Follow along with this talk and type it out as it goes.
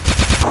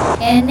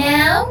And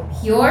now,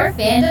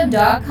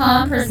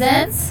 PureFandom.com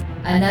presents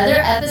another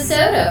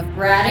episode of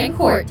Brad and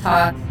Court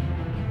Talk.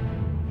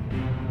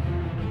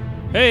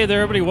 Hey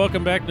there, everybody.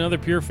 Welcome back to another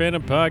Pure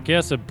Fandom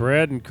podcast of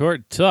Brad and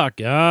Court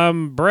Talk.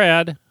 I'm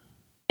Brad.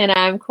 And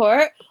I'm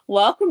Court.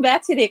 Welcome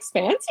back to The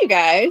Expanse, you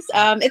guys.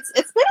 It's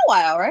been a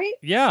while, right?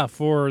 Yeah,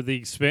 for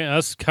the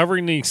us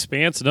covering The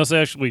Expanse and us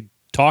actually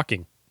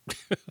talking.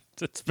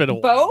 It's been a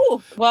while.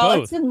 Both. Well,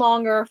 Both. It's been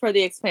longer for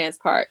the Expanse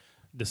part.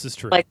 This is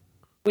true. Like,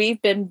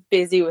 we've been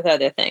busy with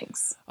other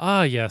things.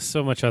 Ah, yes,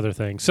 so much other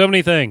things. So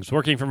many things.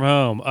 Working from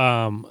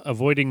home,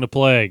 avoiding the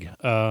plague,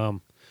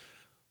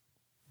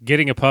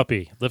 getting a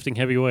puppy, lifting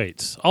heavy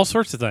weights, all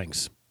sorts of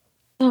things.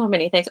 So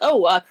many things.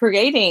 Oh,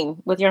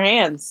 creating with your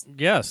hands.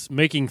 Yes,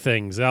 making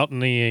things out in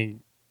the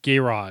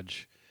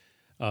garage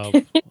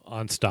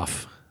on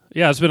stuff.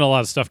 Yeah, it's been a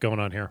lot of stuff going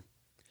on here.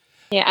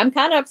 Yeah, I'm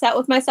kind of upset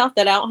with myself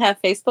that I don't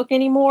have Facebook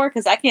anymore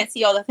because I can't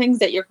see all the things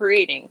that you're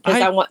creating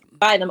because I want to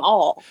buy them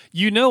all.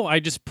 You know, I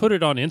just put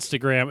it on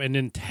Instagram and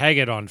then tag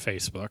it on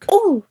Facebook.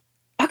 Oh,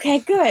 okay,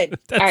 good.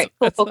 All right,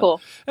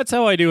 cool. That's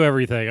how I do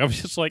everything. I'm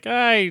just like,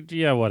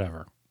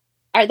 whatever.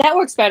 All right, that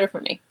works better for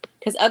me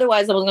because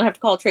otherwise I was going to have to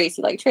call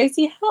Tracy. Like,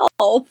 Tracy,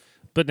 help.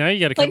 But now you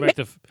got to come back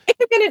to... I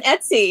could get an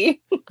Etsy.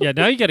 Yeah,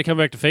 now you got to come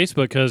back to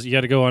Facebook because you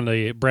got to go on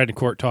the Brad and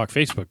Court Talk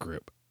Facebook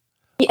group.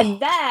 Yeah,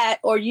 that,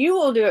 or you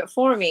will do it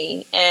for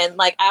me, and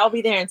like I'll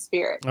be there in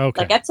spirit.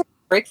 Okay. Like I took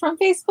a break from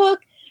Facebook,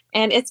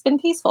 and it's been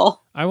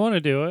peaceful. I want to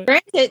do it.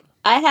 Granted,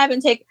 I haven't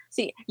taken.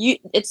 See, you.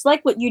 It's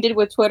like what you did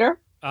with Twitter.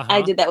 Uh-huh.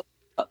 I did that with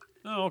Facebook.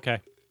 Oh, okay.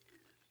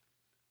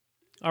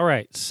 All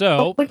right.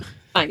 So We can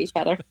find each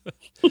other.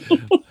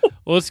 well,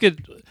 let's get.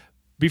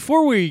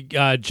 Before we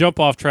jump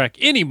off track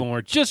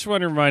anymore, just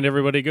want to remind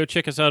everybody, go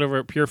check us out over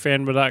at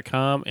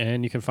purefandom.com,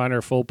 and you can find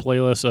our full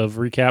playlist of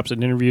recaps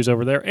and interviews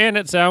over there, and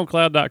at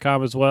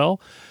soundcloud.com as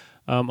well.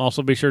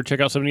 Also, be sure to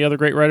check out some of the other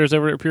great writers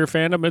over at Pure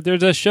Fandom. If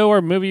there's a show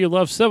or movie you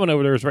love, someone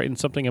over there is writing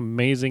something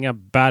amazing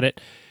about it.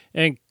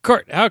 And,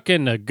 Court, how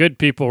can the good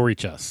people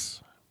reach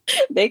us?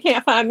 They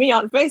can't find me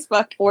on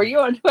Facebook or you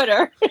on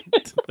Twitter.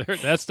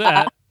 That's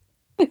that.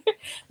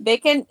 They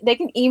can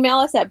email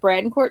us at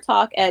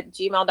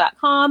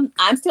bradandcourttalk@gmail.com.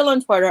 I'm still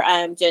on Twitter.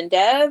 I'm Jen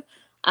Dev.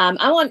 I'm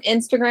on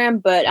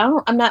Instagram, but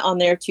I'm not on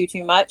there too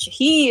much.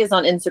 He is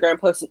on Instagram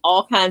posting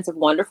all kinds of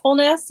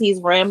wonderfulness.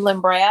 He's Ramblin'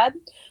 Brad.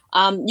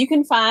 You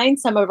can find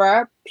some of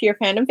our Pure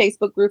Fandom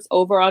Facebook groups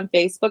over on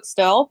Facebook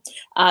still.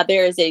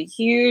 There is a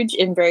huge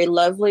and very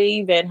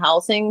lovely Van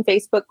Helsing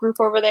Facebook group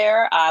over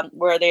there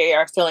where they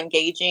are still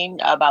engaging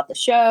about the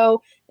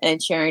show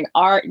and sharing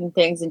art and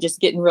things and just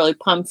getting really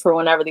pumped for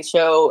whenever the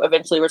show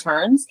eventually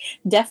returns.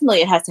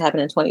 Definitely it has to happen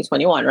in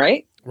 2021,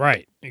 right?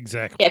 Right,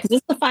 exactly. Yeah, because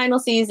it's the final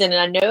season,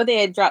 and I know they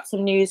had dropped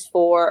some news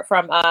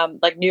from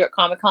like New York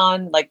Comic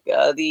Con, like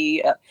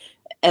the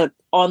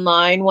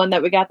online one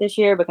that we got this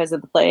year because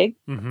of the plague.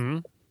 Mm-hmm.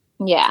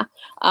 Yeah.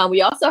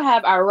 We also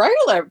have our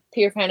regular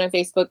Pure Fandom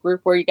Facebook group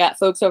where you got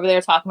folks over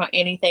there talking about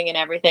anything and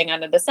everything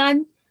under the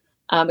sun.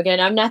 Again,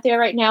 I'm not there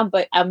right now,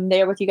 but I'm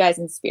there with you guys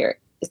in spirit.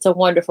 It's a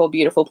wonderful,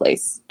 beautiful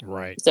place.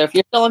 Right. So if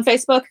you're still on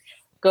Facebook,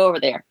 go over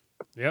there.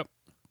 Yep.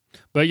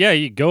 But yeah,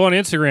 you go on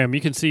Instagram.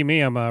 You can see me.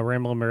 I'm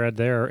Ramblin' Brad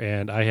there,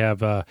 and I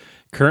have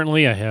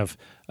currently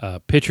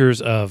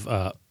pictures of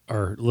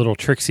our little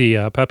Trixie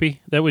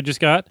puppy that we just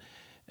got,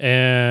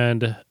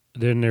 and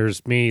then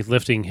there's me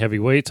lifting heavy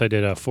weights. I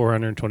did a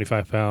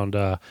 425-pound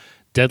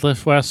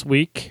deadlift last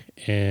week,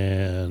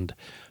 and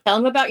Tell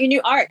them about your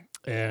new art.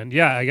 And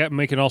yeah, I got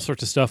making all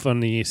sorts of stuff on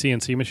the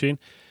CNC machine.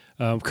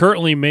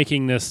 Currently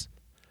making this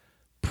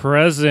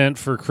present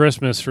for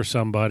Christmas for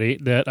somebody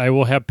that I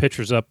will have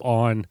pictures up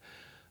on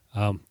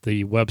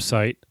the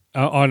website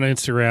on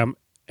Instagram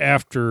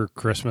after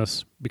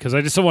Christmas, because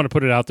I just don't want to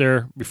put it out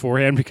there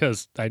beforehand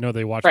because I know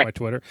they watch my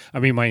Twitter. I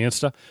mean, my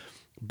Insta.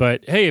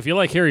 But hey, if you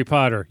like Harry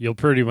Potter, you'll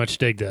pretty much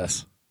dig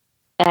this.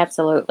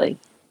 Absolutely.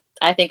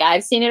 I think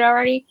I've seen it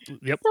already.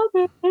 Yep. So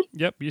good.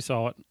 Yep, you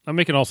saw it. I'm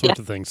making all sorts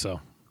of things, so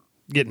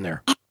getting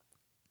there.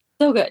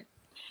 So good.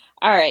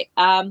 All right.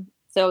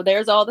 So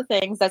there's all the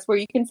things. That's where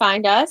you can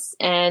find us.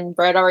 And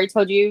Brett already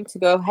told you to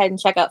go ahead and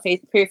check out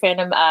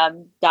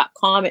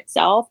purefandom.com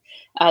itself.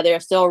 There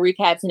are still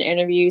recaps and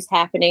interviews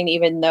happening,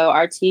 even though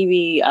our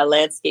TV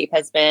landscape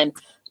has been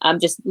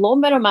just a little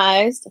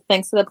minimized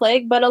thanks to the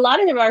plague. But a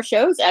lot of our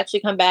shows actually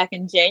come back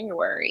in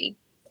January.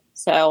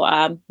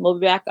 So we'll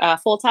be back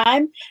full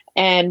time.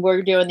 And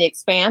we're doing The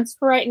Expanse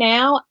for right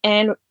now.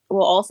 And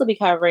we'll also be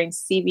covering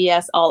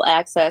CBS All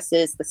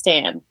Access's The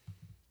Stand.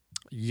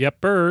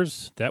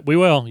 Yepers, that we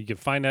will. You can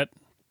find that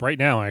right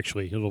now,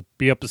 actually. It'll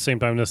be up the same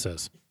time this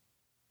is.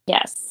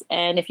 Yes.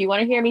 And if you want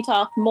to hear me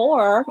talk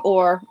more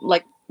or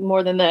like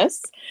more than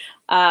this,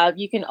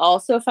 you can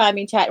also find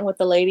me chatting with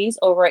the ladies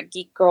over at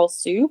Geek Girl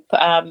Soup.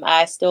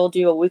 I still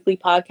do a weekly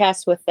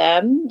podcast with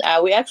them.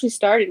 We actually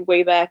started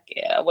way back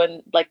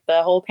when like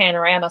the whole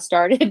panorama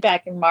started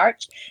back in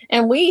March.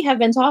 And we have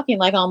been talking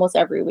like almost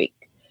every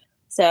week.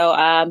 So,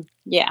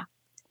 yeah.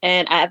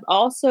 And I've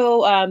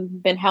also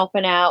been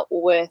helping out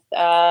with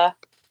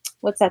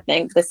what's that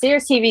thing? The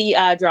Sears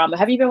TV drama.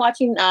 Have you been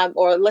watching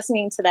or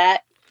listening to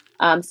that?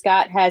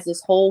 Scott has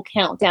this whole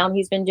countdown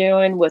he's been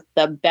doing with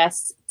the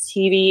best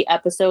TV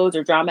episodes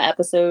or drama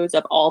episodes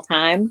of all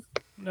time.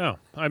 No,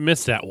 I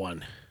missed that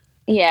one.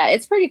 Yeah,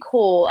 it's pretty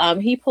cool.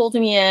 He pulled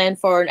me in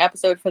for an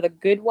episode for The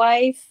Good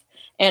Wife,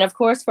 and of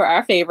course for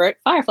our favorite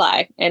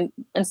Firefly. And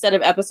instead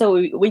of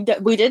episode, we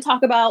did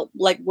talk about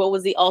like what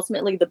was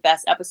ultimately the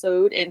best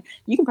episode, and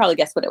you can probably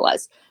guess what it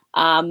was.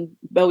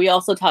 But we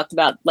also talked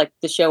about like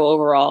the show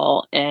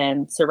overall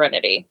and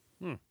Serenity.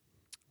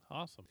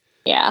 Awesome.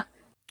 Yeah.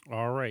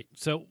 All right.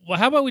 So, well,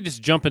 how about we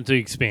just jump into The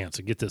Expanse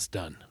and get this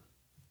done?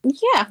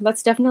 Yeah,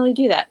 let's definitely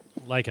do that.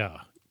 Like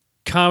a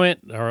comet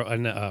or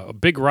a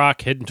big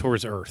rock heading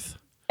towards Earth.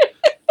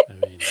 I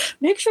mean,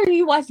 make sure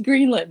you watch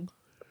Greenland.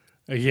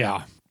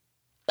 Yeah.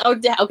 Oh,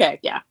 okay.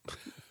 Yeah.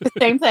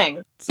 Same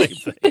thing. Same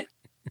thing.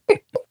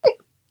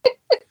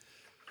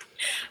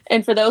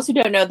 And for those who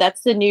don't know,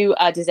 that's the new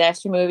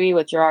disaster movie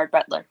with Gerard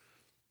Butler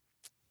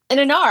and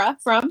Inara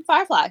from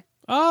Firefly.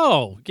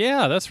 Oh,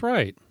 yeah, that's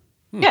right.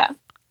 Yeah.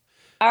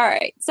 All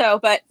right. So,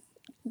 but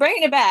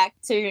bringing it back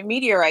to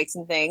meteorites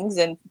and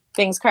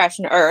things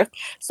crashing to Earth.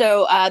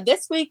 So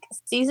this week,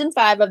 season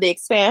 5 of The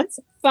Expanse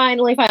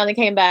finally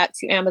came back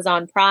to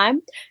Amazon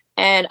Prime.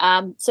 And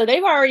so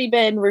they've already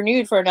been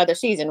renewed for another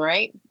season,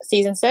 right?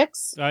 Season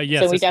 6?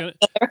 Yes. So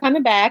they're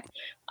coming back.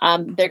 They're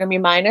going to be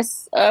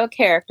minus a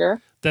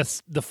character.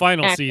 That's the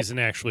final season,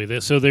 actually.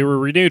 So they were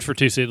renewed for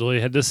 2 seasons. They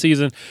had this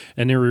season,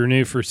 and they were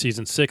renewed for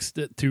season 6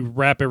 to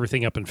wrap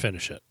everything up and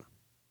finish it.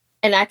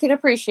 And I can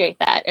appreciate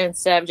that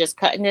instead of just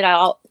cutting it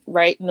out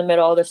right in the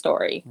middle of the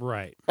story.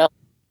 Right. So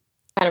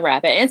kind of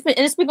wrap it. And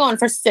it's been going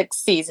for 6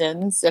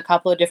 seasons, a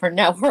couple of different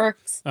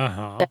networks.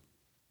 Uh-huh.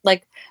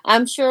 Like,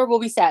 I'm sure we'll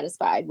be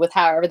satisfied with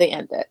however they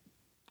end it.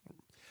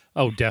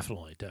 Oh,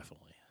 definitely.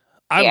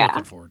 I'm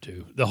looking forward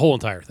to the whole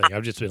entire thing.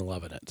 I've just been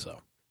loving it,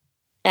 so.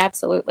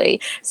 Absolutely.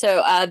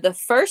 So the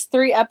first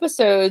 3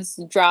 episodes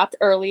dropped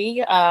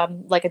early,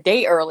 like a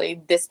day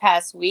early this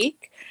past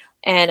week.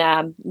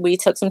 And we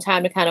took some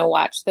time to kind of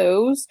watch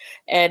those.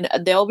 And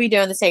they'll be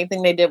doing the same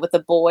thing they did with The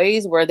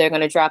Boys, where they're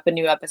going to drop a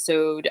new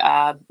episode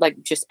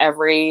like just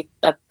every,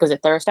 was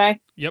it Thursday?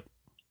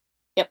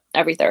 Yep,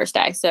 every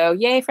Thursday. So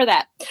yay for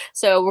that.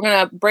 So we're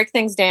going to break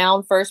things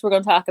down. First, we're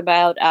going to talk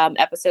about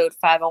episode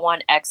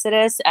 501,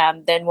 Exodus.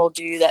 Then we'll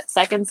do that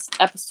second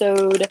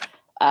episode,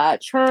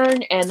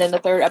 Churn, and then the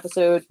third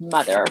episode,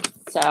 Mother.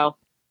 So,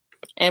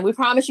 and we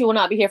promise you will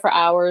not be here for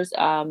hours.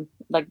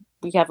 Like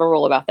we have a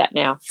rule about that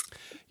now.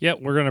 Yeah,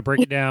 we're going to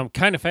break it down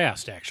kind of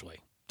fast,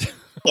 actually.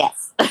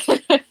 Yes.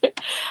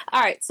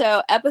 All right.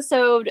 So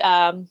episode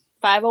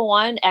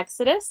 501,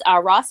 Exodus.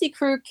 Our Rossi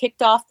crew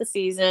kicked off the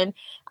season,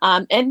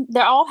 and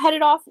they're all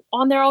headed off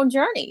on their own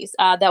journeys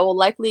that will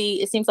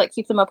likely, it seems like,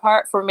 keep them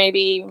apart for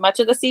maybe much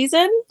of the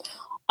season.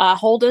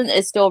 Holden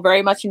is still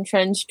very much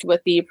entrenched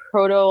with the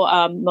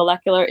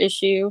proto-molecule.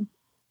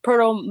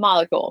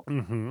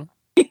 Mm-hmm.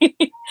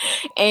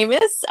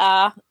 Amos,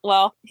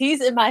 well,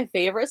 he's in my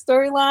favorite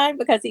storyline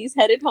because he's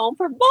headed home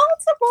for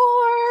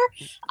Baltimore.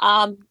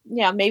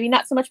 Yeah, maybe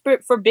not so much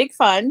for Big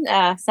Fun.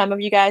 Some of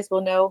you guys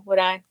will know what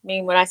I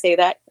mean when I say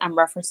that. I'm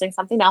referencing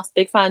something else.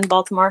 Big Fun,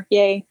 Baltimore,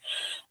 yay.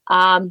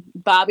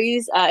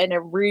 Bobby's in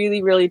a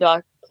really, really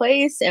dark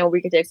place, and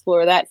we get to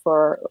explore that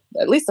for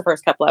at least the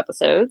first couple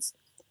episodes.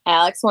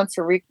 Alex wants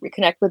to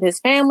reconnect with his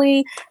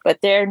family,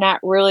 but they're not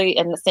really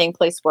in the same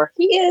place where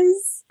he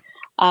is.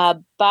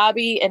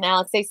 Bobby and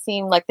Alex, they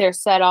seem like they're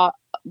set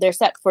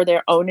for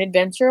their own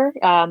adventure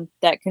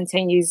that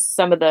continues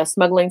some of the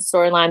smuggling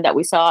storyline that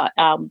we saw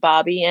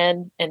Bobby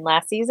in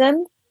last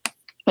season.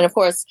 And of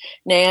course,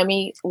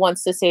 Naomi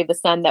wants to save the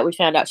son that we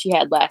found out she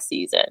had last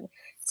season.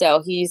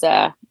 So he's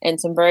in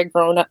some very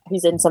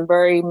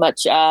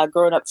much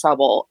grown up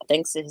trouble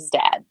thanks to his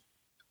dad.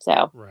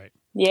 So right.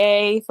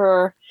 Yay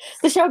for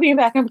the show being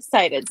back. I'm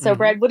excited. So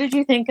Brad, what did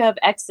you think of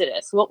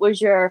Exodus? What was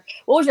your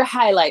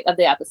highlight of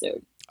the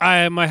episode?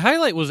 My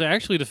highlight was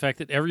actually the fact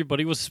that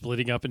everybody was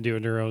splitting up and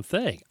doing their own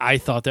thing. I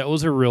thought that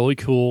was a really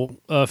cool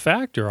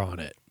factor on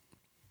it.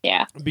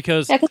 Yeah.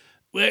 Because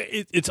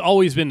it's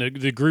always been,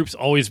 the group's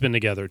always been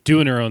together,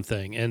 doing their own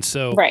thing. And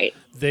so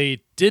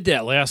they did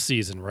that last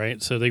season,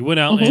 right? So they went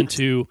out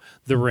into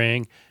the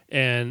ring,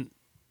 and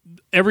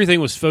everything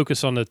was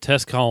focused on the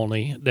test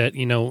colony that,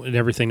 and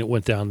everything that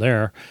went down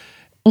there.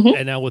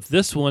 And now with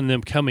this one,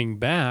 them coming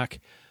back,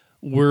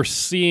 we're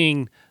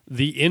seeing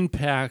the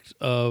impact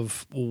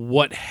of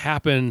what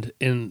happened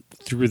in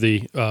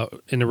the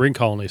ring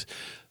colonies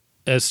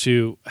as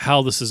to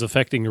how this is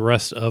affecting the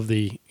rest of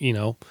the,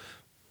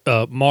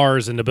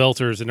 Mars and the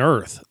Belters and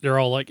Earth. They're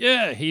all like,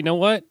 yeah, you know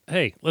what?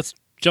 Hey, let's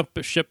jump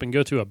ship and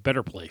go to a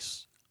better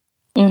place.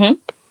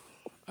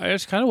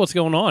 That's kind of what's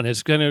going on.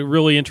 It's kind of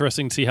really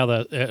interesting to see how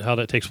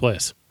that takes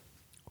place.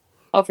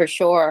 Oh, for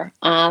sure.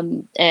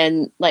 And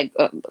like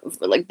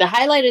the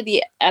highlight of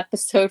the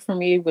episode for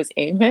me was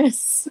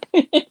Amos.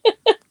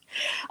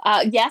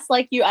 Yes,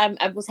 like you,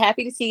 I was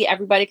happy to see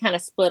everybody kind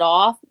of split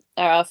off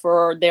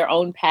for their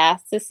own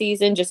paths this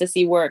season, just to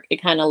see where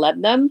it kind of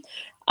led them.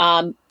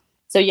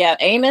 So yeah,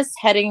 Amos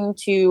heading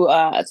to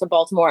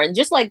Baltimore, and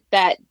just like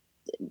that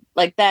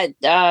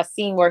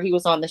scene where he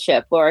was on the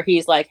ship, where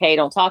he's like, "Hey,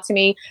 don't talk to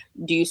me.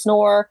 Do you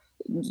snore?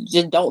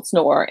 Just don't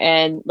snore."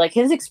 And like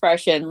his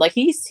expression, like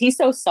he's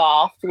so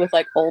soft with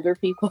like older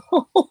people.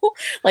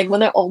 Like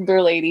when the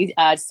older lady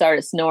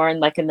started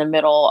snoring, like in the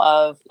middle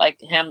of like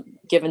him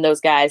giving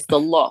those guys the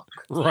look.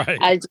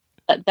 Right.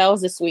 That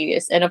was the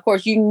sweetest. And of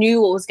course, you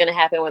knew what was going to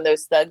happen when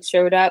those thugs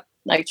showed up,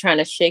 like trying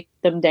to shake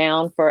them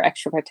down for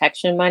extra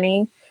protection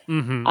money.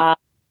 Mm-hmm.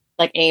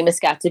 Like Amos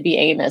got to be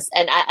Amos,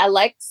 and I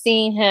liked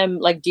seeing him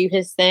like do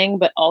his thing,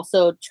 but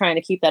also trying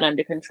to keep that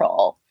under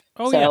control.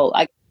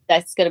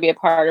 That's going to be a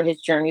part of his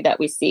journey that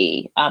we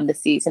see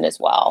this season as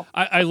well.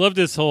 I love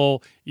this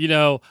whole,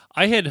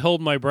 I had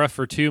held my breath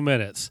for 2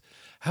 minutes.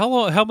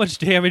 How much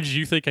damage do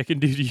you think I can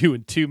do to you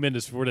in 2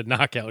 minutes before the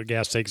knockout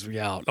gas takes me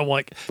out? I'm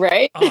like,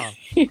 right.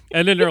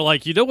 And then they're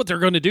like, you know what they're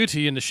going to do to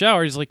you in the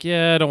shower? He's like,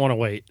 yeah, I don't want to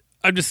wait.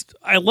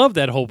 I love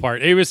that whole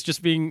part. Amos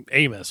just being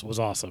Amos was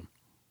awesome.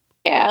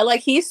 Yeah, like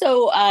he's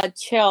so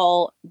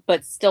chill,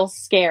 but still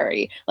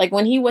scary. Like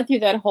when he went through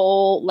that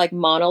whole like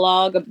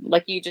monologue,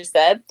 like you just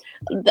said,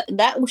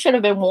 that should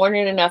have been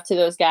warning enough to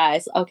those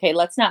guys. Okay,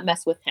 let's not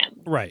mess with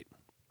him. Right.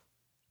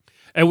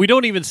 And we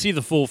don't even see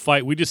the full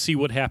fight. We just see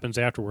what happens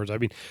afterwards. I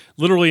mean,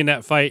 literally in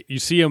that fight, you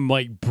see him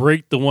like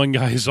break the one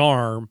guy's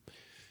arm.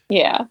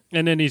 Yeah.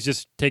 And then he's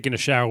just taking a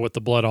shower with the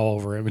blood all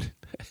over him.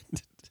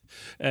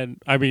 And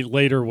I mean,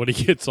 later when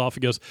he gets off, he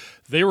goes,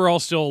 "They were all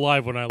still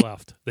alive when I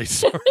left. They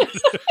started."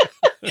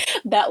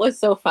 That was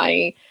so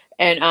funny.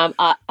 And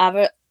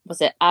Ava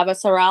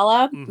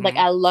Sarala? Mm-hmm. Like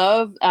I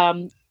love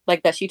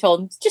like that she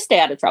told him, just stay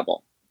out of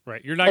trouble.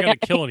 Right. You're not going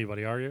to kill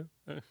anybody, are you?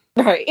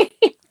 Right.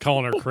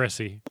 Calling her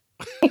Chrissy.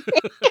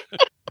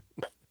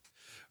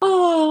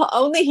 Oh,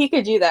 only he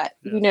could do that.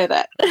 Yeah. You know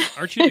that.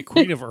 Aren't you the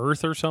Queen of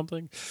Earth or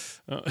something?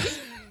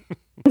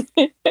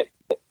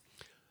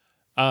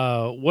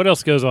 What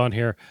else goes on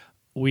here?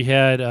 We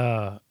had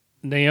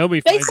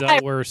Naomi finds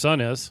out where her son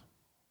is.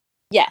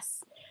 Yes.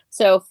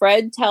 So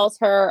Fred tells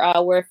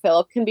her where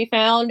Philip can be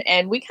found,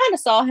 and we kind of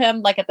saw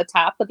him like at the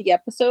top of the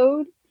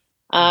episode.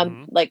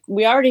 Like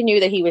we already knew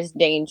that he was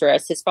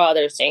dangerous. His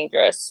father's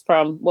dangerous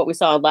from what we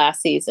saw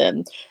last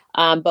season.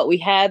 But we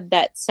had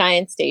that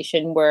science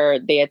station where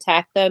they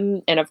attacked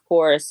them, and of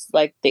course,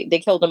 like they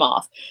killed him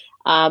off.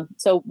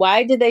 So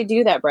why did they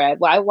do that, Brad?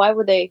 Why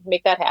would they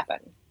make that happen?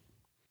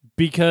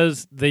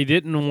 Because they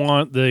didn't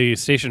want the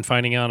station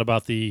finding out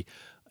about the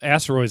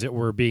asteroids that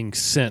were being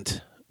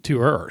sent to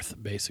Earth,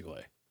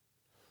 basically.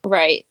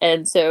 Right.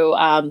 And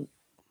so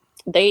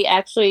they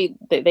actually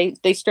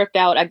they stripped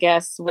out, I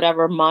guess,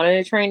 whatever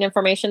monitoring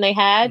information they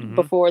had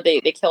before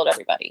they killed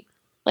everybody.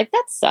 Like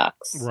that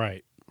sucks.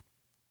 Right.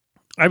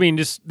 I mean,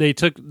 just they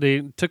took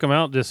them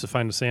out just to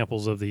find the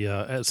samples of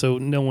the so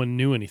no one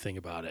knew anything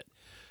about it.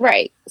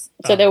 Right.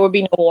 So there would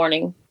be no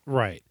warning.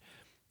 Right.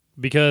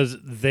 Because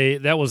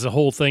that was the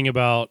whole thing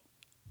about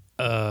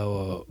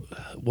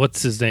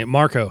what's his name,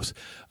 Marcos,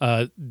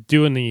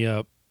 doing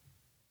the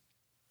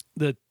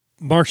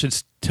Martian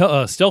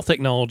stealth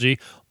technology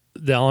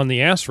on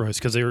the asteroids,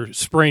 because they were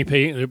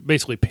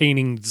basically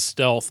painting the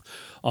stealth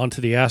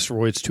onto the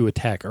asteroids to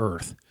attack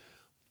Earth.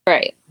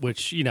 Right.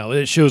 Which,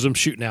 it shows them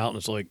shooting out, and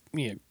it's like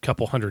a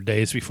couple 100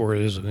 days before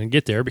it is going to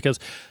get there, because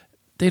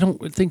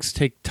things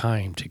take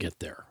time to get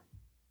there.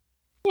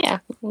 Yeah,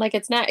 like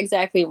it's not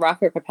exactly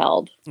rocket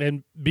propelled.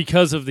 And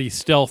because of the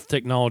stealth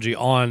technology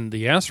on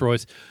the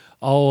asteroids,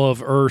 all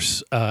of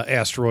Earth's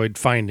asteroid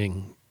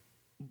finding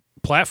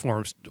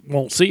platforms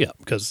won't see it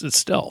because it's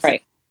stealth.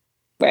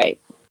 Right.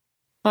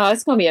 Oh,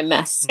 it's going to be a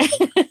mess.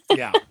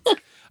 Yeah.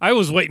 I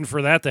was waiting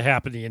for that to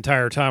happen the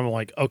entire time. I'm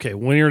like, okay,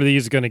 when are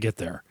these going to get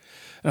there?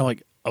 And I'm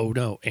like, oh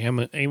no,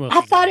 Amos.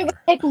 I thought it would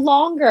take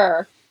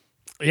longer.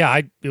 Yeah,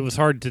 it was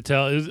hard to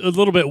tell. It was a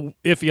little bit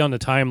iffy on the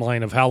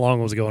timeline of how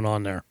long was going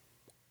on there.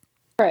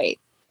 Right.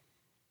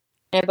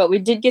 Yeah, but we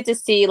did get to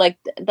see like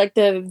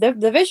the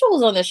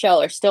visuals on the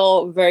show are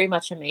still very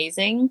much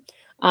amazing.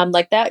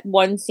 Like that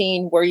one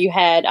scene where you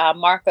had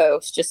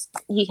Marcos,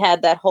 he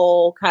had that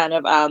whole kind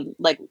of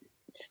like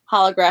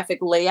holographic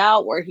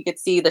layout where he could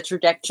see the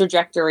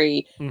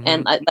trajectory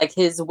and like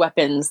his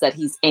weapons that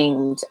he's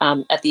aimed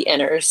at the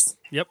inners.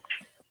 Yep.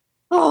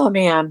 Oh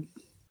man.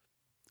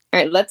 All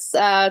right, let's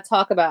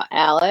talk about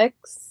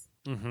Alex.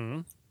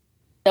 Mm-hmm.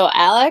 So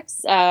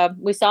Alex,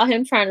 we saw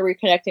him trying to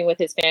reconnecting with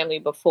his family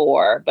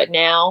before, but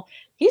now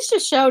he's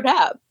just showed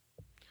up.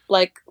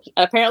 Like,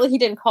 apparently he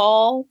didn't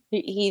call.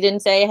 He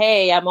didn't say,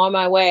 "Hey, I'm on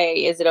my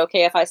way. Is it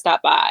okay if I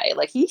stop by?"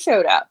 Like, he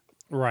showed up.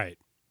 Right.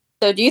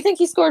 So do you think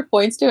he scored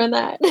points doing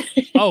that?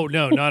 Oh,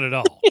 no, not at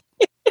all.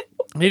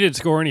 He didn't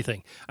score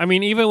anything. I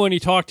mean, even when he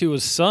talked to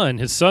his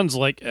son's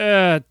like,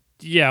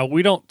 yeah,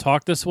 we don't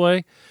talk this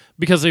way,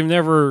 because they've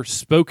never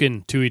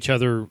spoken to each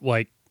other,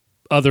 like,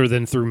 other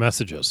than through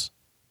messages.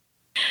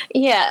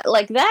 Yeah,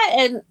 like that,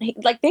 and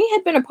like they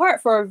had been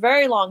apart for a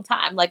very long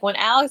time. Like when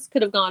Alex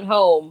could have gone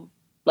home,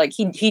 like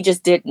he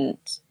just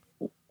didn't.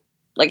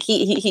 Like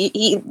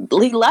he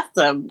left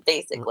them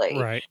basically,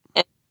 right?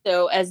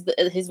 So as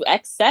his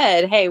ex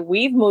said, hey,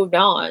 we've moved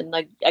on.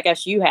 Like, I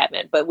guess you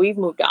haven't, but we've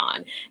moved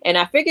on. And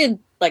I figured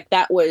like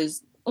that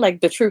was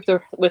like the truth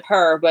with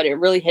her, but it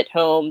really hit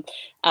home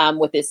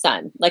with his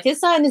son. Like his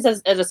son is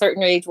at a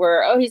certain age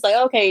where, he's like,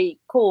 okay,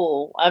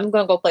 cool. I'm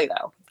going to go play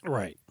though.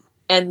 Right.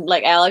 And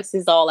like Alex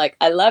is all like,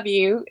 I love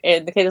you.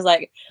 And the kid is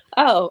like,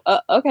 oh,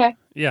 okay.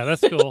 Yeah,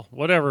 that's cool.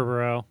 Whatever,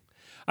 bro.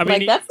 I mean,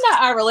 like, that's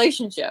not our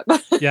relationship.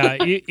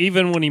 Yeah.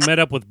 Even when he met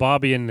up with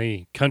Bobby in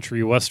the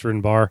country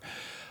western bar,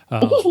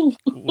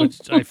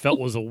 which I felt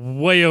was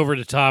way over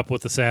the top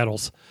with the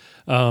saddles.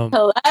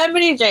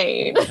 Calamity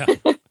Jane.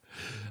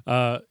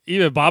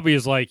 Even Bobby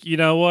is like, you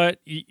know what?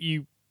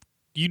 You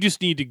just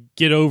need to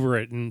get over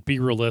it and be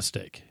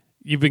realistic.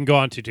 You've been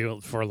gone too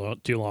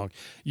long.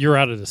 You're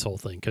out of this whole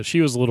thing, because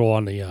she was a little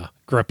on the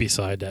grumpy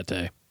side that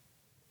day.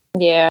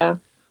 Yeah.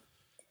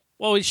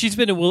 Well, she's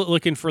been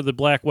looking for the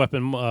black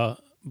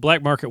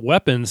market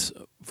weapons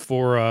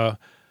for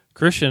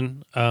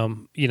Christian,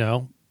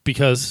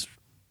 because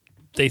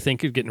they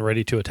think he's getting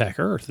ready to attack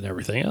Earth and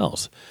everything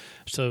else.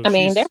 So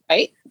they're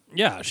right.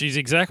 Yeah, she's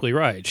exactly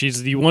right.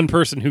 She's the one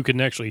person who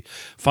can actually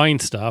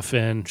find stuff,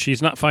 and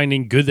she's not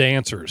finding good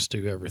answers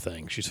to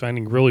everything. She's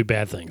finding really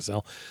bad things.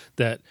 Now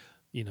that,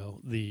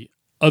 the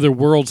other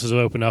worlds has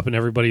opened up and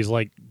everybody's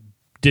like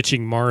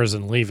ditching Mars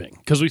and leaving.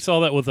 Because we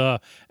saw that with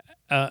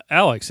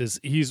Alex.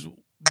 He's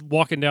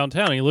walking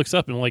downtown and he looks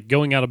up and like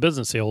going out of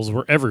business sales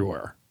were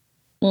everywhere.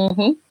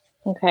 Mm-hmm.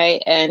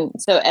 Okay, and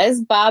so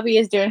as Bobby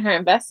is doing her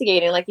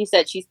investigating, like you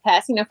said, she's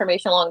passing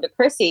information along to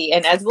Chrissy,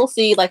 and as we'll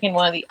see, like in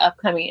one of the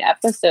upcoming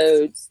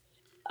episodes,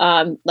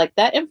 like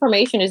that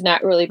information is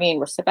not really being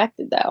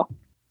respected, though.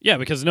 Yeah,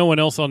 because no one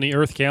else on the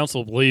Earth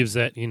Council believes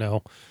that,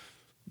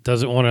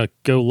 doesn't want to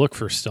go look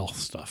for stealth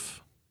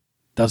stuff,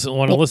 doesn't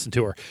want to listen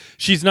to her.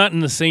 She's not in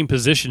the same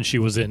position she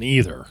was in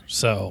either,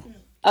 so.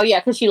 Oh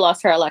yeah, because she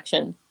lost her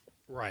election,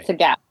 right, to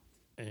Gap.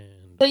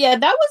 So yeah,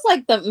 that was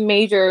like the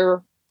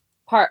major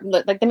part,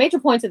 like the major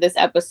points of this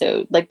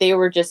episode. Like they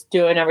were just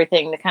doing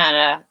everything to kind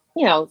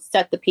of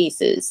set the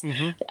pieces.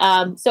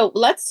 Mm-hmm. So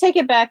let's take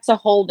it back to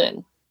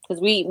Holden,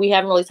 because we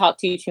haven't really talked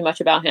too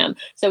much about him.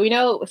 So we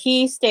know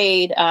he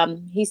stayed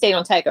on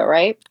Tycho,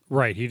 right?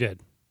 Right, he did.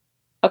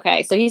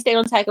 Okay, so he stayed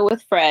on Tycho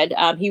with Fred.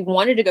 He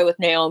wanted to go with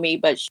Naomi,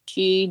 but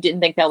she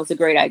didn't think that was a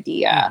great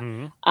idea.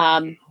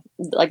 Mm-hmm.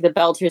 Like the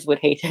Belters would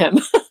hate him.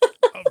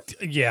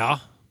 Yeah.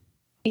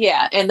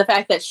 Yeah, and the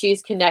fact that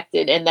she's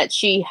connected and that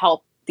she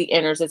helped the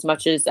Inners as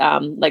much as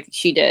like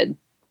she did.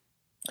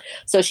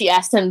 So she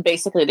asked him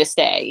basically to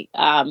stay.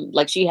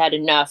 Like she had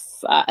enough,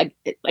 I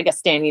guess,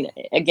 standing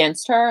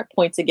against her,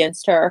 points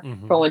against her,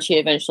 mm-hmm. for when she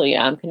eventually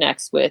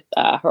connects with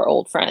her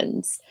old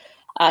friends.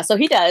 So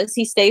he does.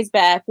 He stays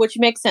back, which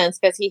makes sense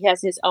because he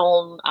has his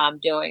own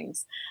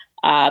doings.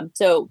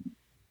 So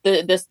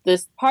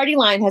this party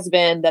line has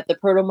been that the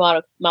proto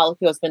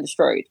molecule has been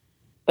destroyed,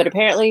 but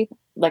apparently,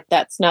 like,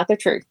 that's not the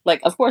truth.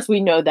 Like, of course,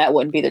 we know that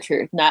wouldn't be the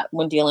truth, not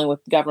when dealing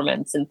with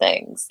governments and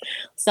things.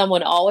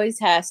 Someone always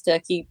has to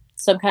keep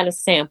some kind of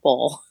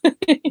sample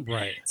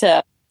right,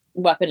 to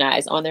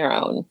weaponize on their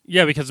own.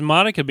 Yeah, because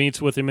Monica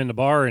meets with him in the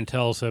bar and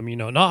tells him,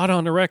 not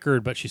on the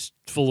record, but she's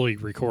fully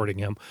recording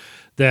him,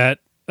 that,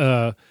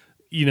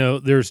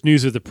 there's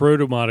news of the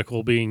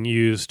proto-molecule being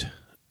used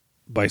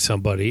by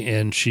somebody,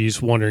 and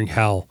she's wondering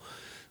how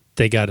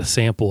they got a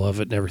sample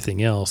of it and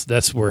everything else.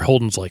 That's where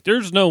Holden's like,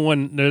 there's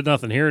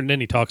nothing here. And then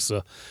he talks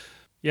to,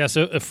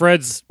 so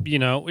Fred's,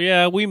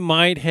 we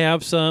might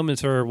have some.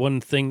 It's our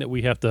one thing that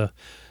we have to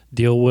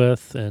deal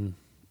with. And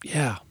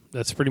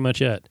that's pretty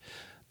much it.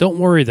 Don't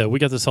worry though. We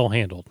got this all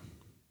handled.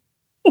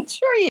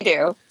 Sure you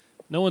do.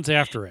 No one's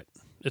after it.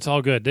 It's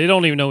all good. They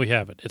don't even know we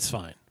have it. It's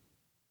fine.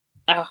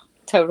 Oh,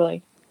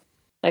 totally.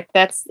 Like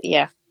that's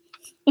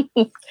going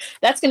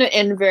to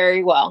end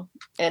very well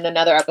in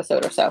another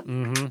episode or so.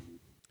 Mm-hmm.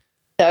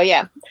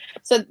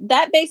 So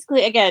that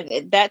basically,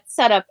 again, that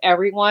set up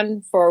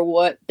everyone for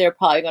what they're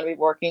probably going to be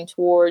working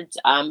towards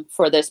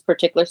for this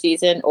particular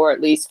season, or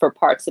at least for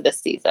parts of this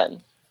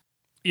season.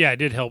 Yeah, it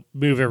did help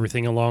move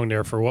everything along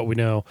there for what we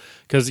know.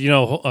 Because,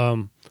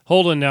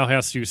 Holden now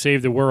has to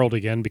save the world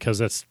again because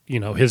that's,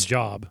 his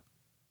job.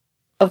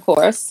 Of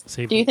course.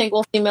 Do you think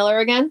we'll see Miller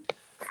again?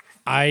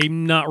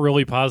 I'm not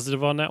really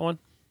positive on that one.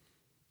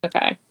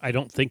 Okay. I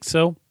don't think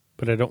so,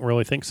 but I don't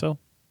really think so.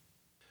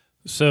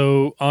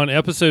 So on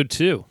episode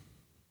 2.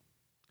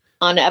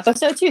 So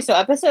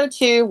episode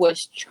 2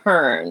 was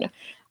Churn.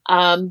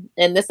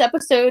 In this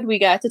episode, we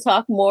got to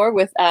talk more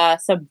with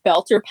some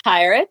Belter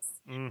pirates.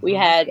 Mm-hmm. We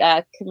had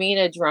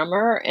Kamina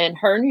Drummer and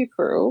her new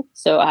crew.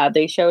 So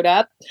they showed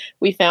up.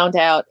 We found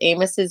out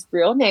Amos's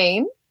real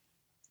name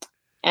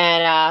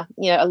and, a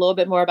little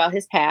bit more about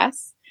his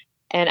past.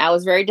 And I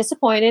was very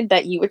disappointed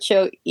that you would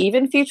show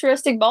even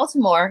futuristic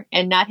Baltimore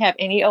and not have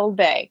any Old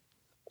Bay.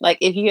 Like,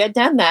 if you had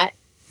done that,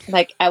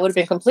 like, I would have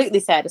been completely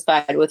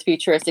satisfied with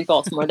futuristic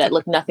Baltimore that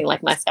looked nothing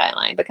like my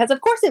skyline, because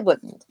of course it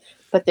wouldn't.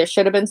 But there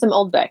should have been some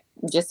Old Bay.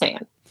 Just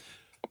saying.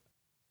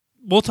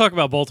 We'll talk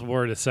about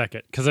Baltimore in a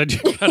second, because I do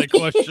got a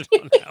question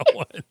on that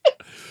one.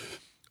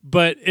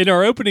 But in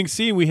our opening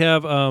scene, we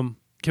have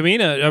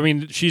Kamina, I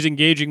mean, she's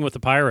engaging with the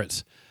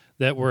pirates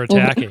that were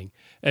attacking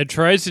and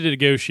tries to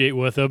negotiate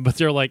with them, but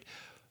they're like,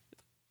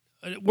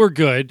 we're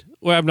good.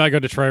 Well, I'm not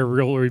going to try a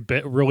really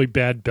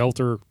bad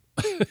belter.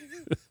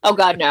 Oh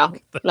God, no!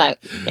 Like,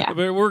 yeah,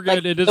 but we're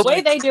good. Like, the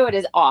way they do it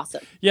is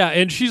awesome. Yeah,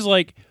 and she's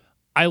like,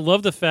 I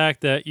love the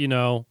fact that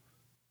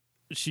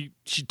she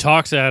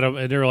talks at them,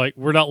 and they're like,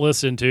 we're not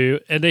listening to you.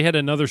 And they had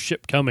another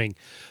ship coming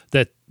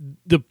that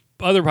the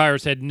other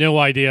pirates had no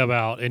idea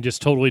about, and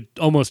just totally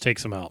almost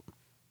takes them out.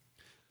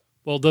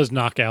 Well, it does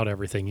knock out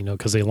everything,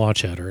 because they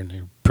launch at her, and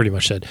they pretty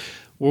much said,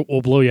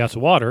 we'll blow you out to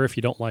water if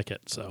you don't like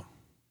it. So.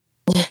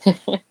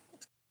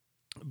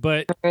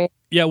 But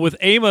yeah, with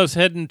Amos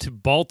heading to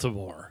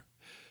Baltimore,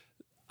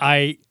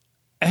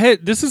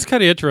 this is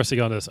kind of interesting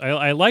on this.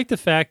 I like the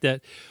fact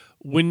that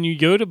when you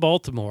go to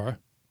Baltimore,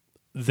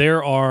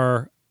 there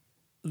are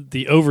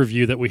the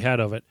overview that we had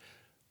of it.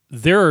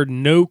 There are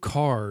no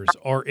cars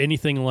or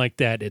anything like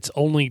that. It's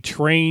only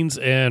trains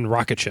and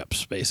rocket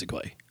ships,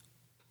 basically.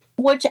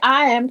 Which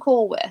I am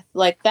cool with.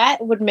 Like,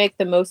 that would make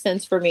the most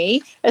sense for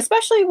me,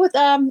 especially with,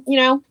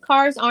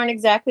 cars aren't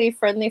exactly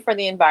friendly for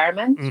the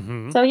environment.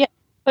 Mm-hmm. So, yeah,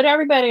 put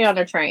everybody on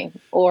a train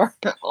or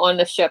on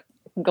a ship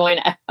going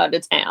out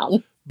of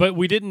town. But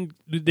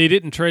they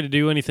didn't try to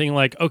do anything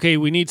like, okay,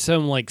 we need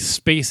some like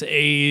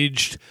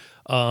space-aged,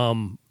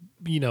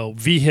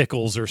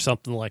 vehicles or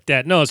something like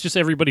that. No, it's just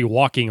everybody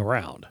walking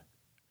around.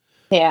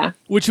 Yeah.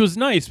 Which was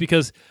nice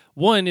because,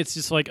 one, it's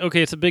just like,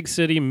 okay, it's a big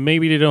city.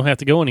 Maybe they don't have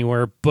to go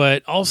anywhere.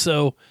 But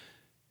also,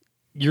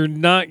 you're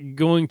not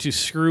going to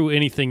screw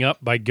anything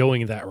up by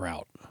going that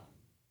route.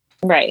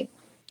 Right.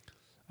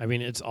 I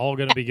mean, it's all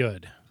going to be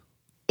good.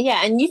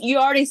 Yeah, and you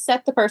already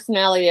set the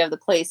personality of the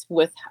place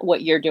with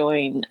what you're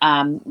doing,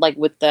 like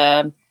with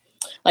the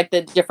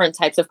different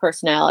types of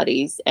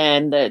personalities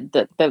and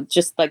the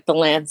just like the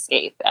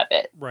landscape of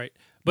it. Right.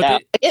 But so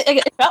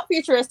it felt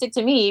futuristic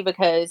to me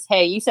because,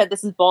 hey, you said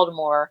this is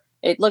Baltimore.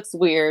 It looks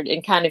weird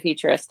and kind of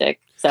futuristic.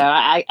 So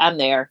I'm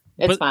there.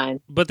 It's fine.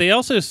 But they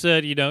also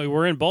said,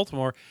 we're in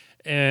Baltimore,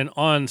 and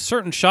on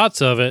certain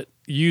shots of it,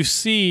 you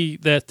see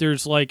that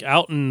there's like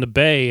out in the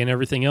bay and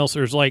everything else,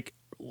 there's like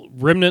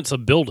remnants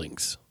of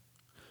buildings.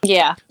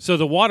 Yeah. So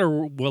the water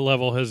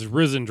level has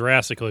risen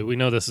drastically. We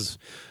know this is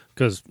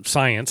because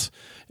science.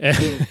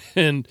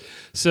 And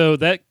so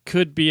that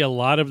could be a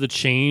lot of the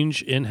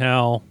change in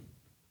how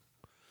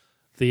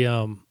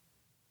the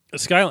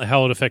skyline,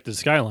 how it affected the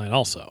skyline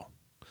also.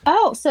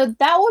 Oh, so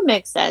that would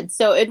make sense.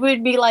 So it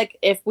would be like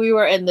if we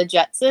were in the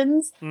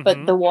Jetsons,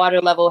 but the water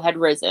level had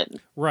risen.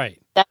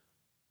 Right.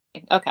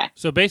 Okay.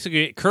 So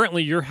basically,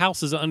 currently your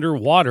house is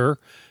underwater,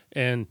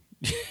 and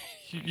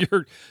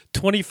you're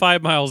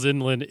 25 miles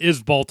inland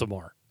is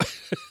Baltimore.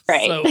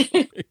 Right. So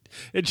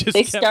it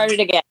just started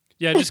again.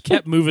 Yeah, it just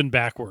kept moving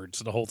backwards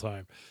the whole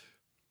time.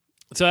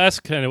 So that's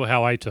kind of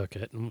how I took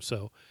it. And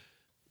so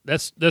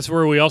that's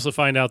where we also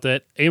find out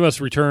that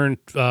Amos returned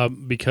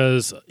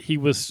because he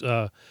was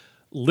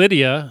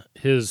Lydia,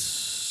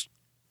 his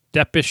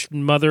stepish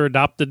mother,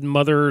 adopted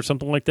mother, or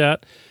something like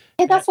that.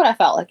 Yeah, that's what I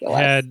felt like it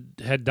was.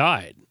 Had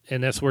died,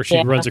 and that's where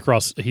he runs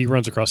across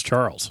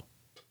Charles.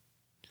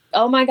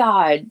 Oh my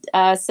God.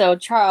 So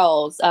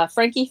Charles,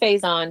 Frankie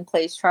Faison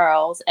plays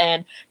Charles,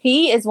 and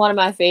he is one of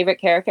my favorite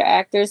character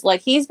actors.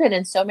 Like, he's been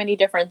in so many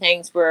different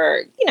things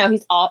where,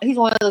 he's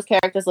one of those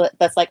characters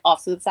that's like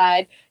off to the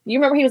side. You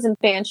remember he was in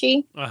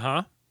Banshee?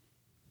 Uh-huh.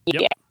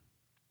 Yep. Yeah.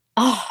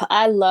 Oh,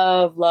 I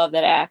love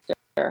that actor.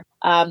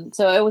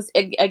 So it was,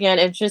 again,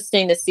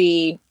 interesting to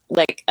see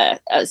like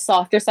a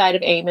softer side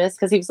of Amos,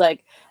 because he was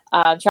like,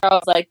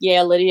 Charles, like,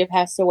 yeah, Lydia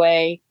passed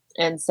away.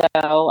 And so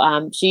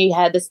she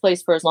had this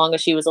place for as long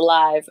as she was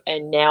alive.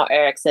 And now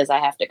Eric says, I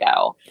have to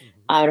go. Mm-hmm.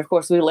 And of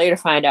course, we later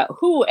find out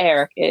who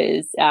Eric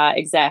is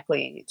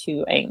exactly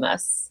to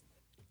Amos.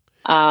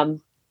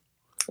 But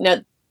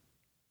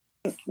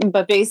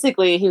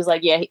basically, he was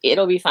like, yeah,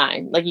 it'll be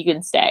fine. Like, you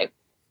can stay.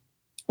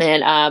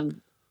 And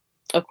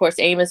of course,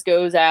 Amos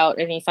goes out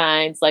and he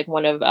finds like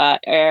one of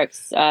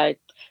Eric's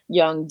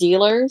young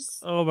dealers.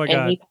 Oh, my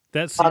God.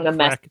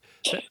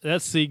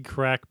 That scene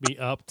cracked me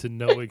up to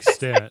no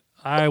extent.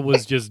 I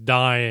was just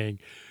dying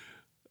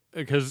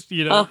because,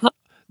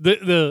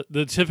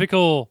 the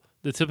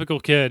typical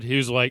kid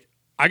who's like,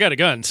 I got a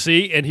gun,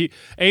 see? And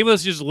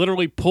Amos just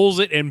literally pulls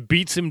it and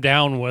beats him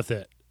down with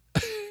it.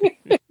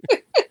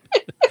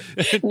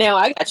 Now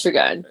I got your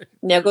gun.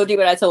 Now go do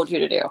what I told you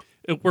to do.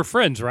 We're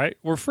friends, right?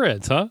 We're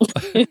friends, huh?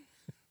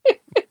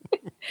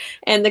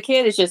 And the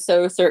kid is just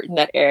so certain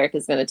that Eric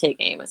is going to take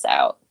Amos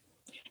out.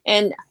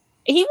 And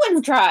he wouldn't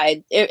have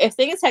tried. If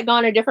things had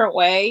gone a different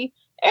way,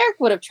 Eric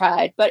would have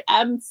tried, but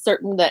I'm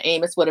certain that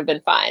Amos would have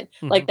been fine.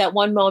 Mm-hmm. Like that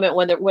one moment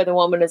where the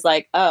woman is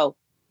like, oh,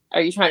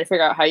 are you trying to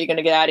figure out how you're going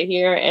to get out of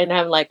here? And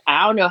I'm like,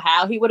 I don't know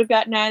how he would have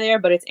gotten out of there,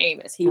 but it's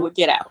Amos. He would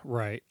get out.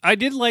 Right. I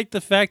did like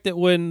the fact that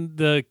when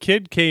the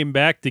kid came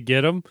back to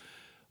get him,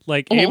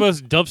 like,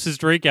 Amos dumps his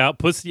drink out,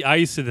 puts the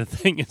ice in the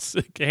thing,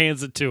 and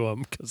hands it to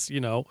him because,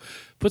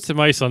 put some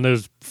ice on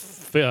those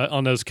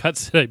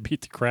cuts that I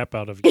beat the crap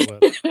out of you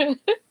with.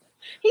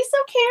 He's so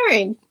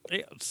caring.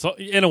 Yeah, so,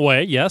 in a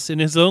way, yes. In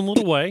his own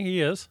little way,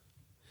 he is.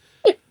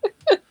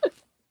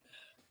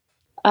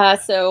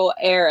 So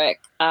Eric.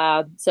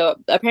 So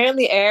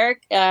apparently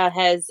Eric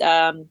has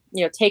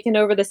taken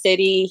over the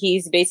city.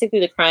 He's basically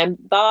the crime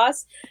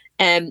boss.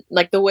 And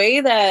like the way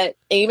that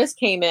Amos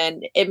came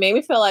in, it made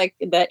me feel like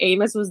that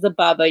Amos was the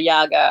Baba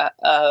Yaga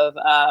of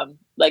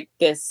like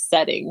this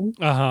setting.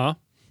 Uh-huh.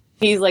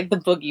 He's like the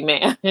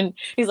boogeyman. And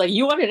he's like,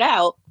 you wanted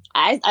out.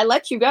 I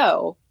let you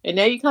go. And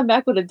now you come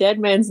back with a dead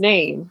man's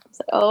name. It's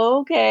like,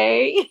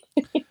 okay.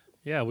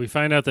 Yeah, we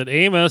find out that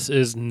Amos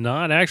is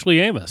not actually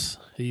Amos.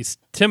 He's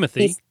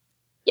Timothy.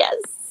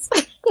 Yes.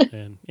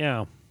 And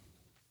yeah.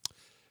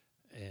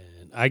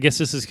 And I guess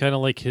this is kind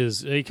of like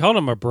he called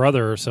him a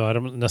brother, so I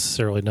don't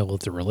necessarily know what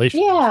the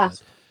relationship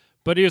is.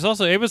 But he was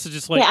also, Amos is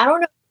just like, I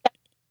don't know.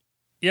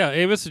 Yeah,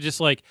 Amos is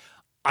just like,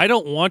 I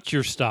don't want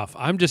your stuff.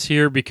 I'm just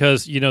here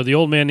because, the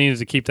old man needed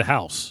to keep the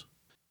house.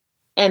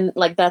 And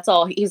like, that's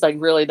all. He's like,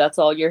 really, that's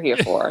all you're here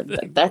for.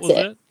 Like, that's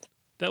it.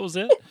 That was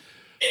it.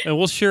 And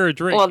we'll share a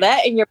drink. Well,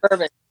 that and your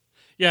bourbon.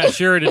 Yeah,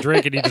 sharing a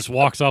drink, and he just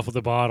walks off with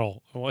a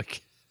bottle. I'm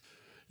like,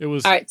 it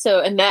was. All right,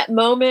 so in that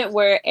moment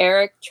where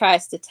Eric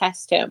tries to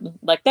test him,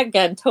 like that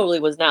gun totally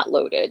was not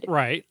loaded.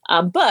 Right.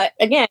 But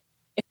again,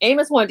 if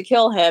Amos wanted to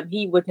kill him,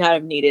 he would not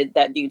have needed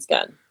that dude's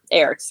gun,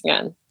 Eric's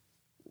gun.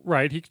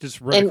 Right, he could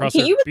just run across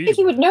there. You would think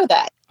he would know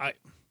that.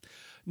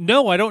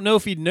 No, I don't know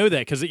if he'd know that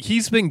because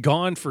he's been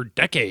gone for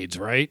decades,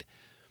 right?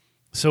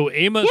 So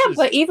Amos. Yeah,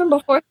 but even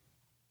before,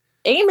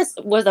 Amos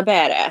was a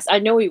badass. I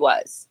know he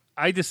was.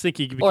 I just think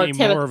he became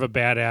more of a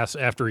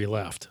badass after he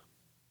left.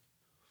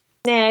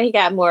 Nah, he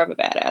got more of a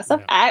badass.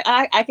 Yeah.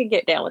 I could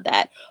get down with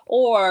that.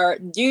 Or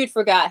dude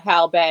forgot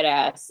how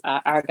badass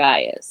our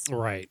guy is.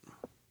 Right.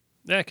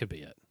 That could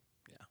be it.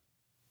 Yeah.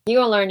 You're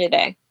going to learn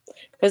today.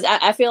 Because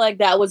I feel like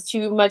that was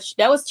too much.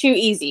 That was too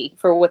easy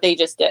for what they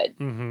just did.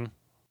 Mm-hmm.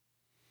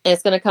 And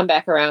it's going to come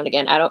back around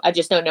again. I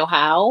just don't know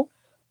how.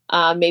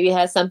 Maybe it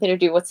has something to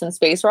do with some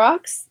space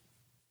rocks.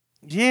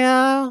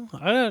 Yeah.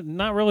 I'm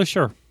not really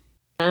sure.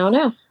 I don't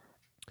know.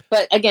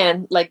 But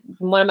again, like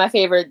one of my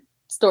favorite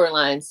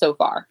storylines so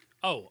far.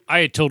 Oh,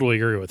 I totally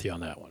agree with you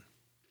on that one.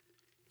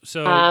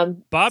 So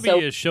Bobby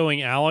is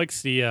showing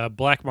Alex the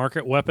black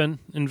market weapon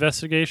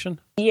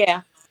investigation.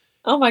 Yeah.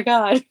 Oh my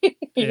God.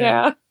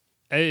 Yeah.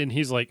 And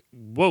he's like,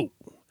 whoa.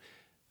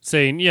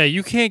 Saying, yeah,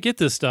 you can't get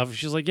this stuff.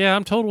 She's like, yeah,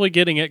 I'm totally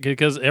getting it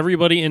because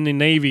everybody in the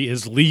Navy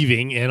is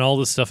leaving and all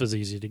this stuff is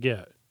easy to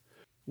get.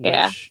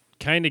 Which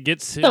kind of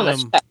gets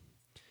him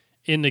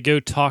in to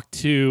go talk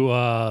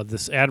to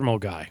this Admiral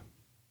guy.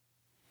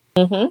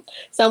 Mm-hmm.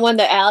 Someone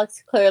that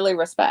Alex clearly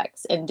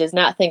respects and does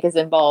not think is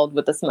involved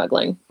with the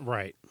smuggling.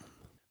 Right.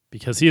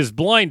 Because he is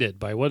blinded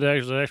by what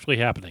is actually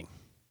happening.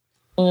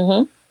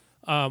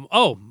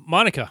 Mm-hmm.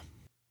 Monica.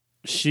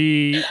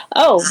 She...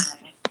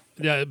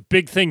 Yeah,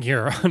 big thing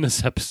here on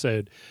this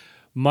episode.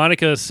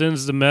 Monica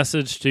sends the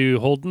message to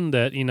Holden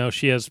that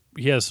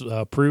he has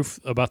proof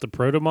about the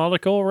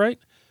proto-molecule, right?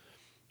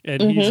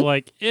 And he's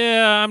like,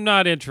 "Yeah, I'm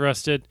not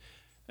interested."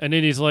 And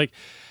then he's like,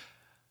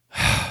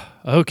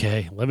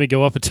 "Okay, let me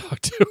go up and talk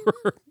to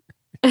her."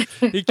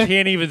 He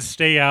can't even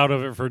stay out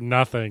of it for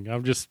nothing.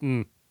 I'm just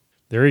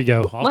there you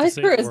go. Well, his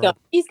career is gone.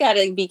 He's got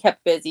to be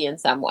kept busy in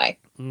some way.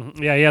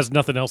 Mm-hmm. Yeah, he has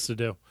nothing else to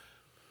do.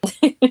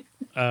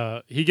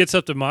 He gets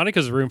up to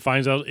Monica's room,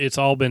 finds out it's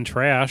all been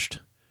trashed.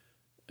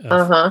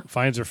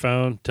 Finds her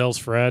phone, tells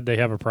Fred they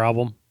have a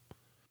problem.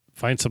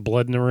 Finds some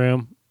blood in the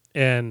room.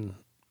 And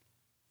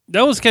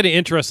that was kind of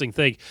interesting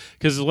thing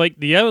because like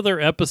the other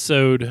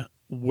episode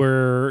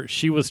where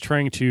she was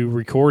trying to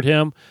record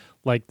him,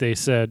 like they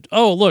said,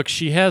 oh, look,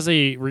 she has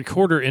a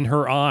recorder in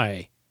her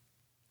eye.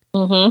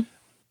 Mm-hmm.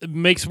 It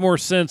makes more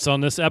sense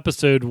on this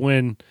episode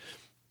when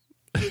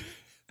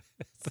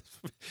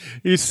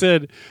he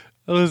said...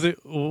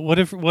 What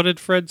did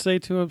Fred say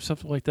to him?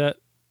 Something like that.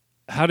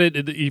 How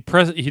did he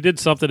he did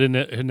something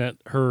in that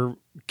her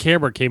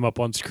camera came up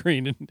on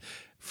screen and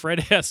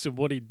Fred asked him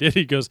what he did.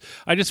 He goes,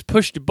 "I just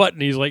pushed a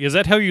button." He's like, "Is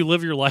that how you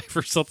live your life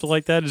or something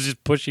like that? Is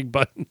just pushing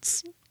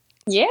buttons?"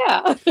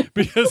 Yeah.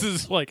 Because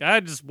it's like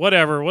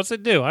whatever. What's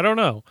it do? I don't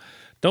know.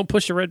 Don't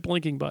push a red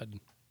blinking button.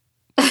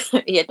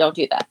 Yeah, don't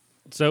do that.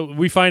 So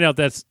we find out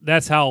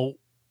that's how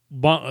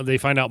they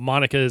find out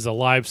Monica is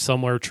alive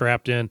somewhere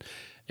trapped in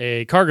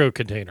a cargo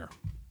container.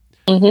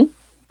 Mm-hmm.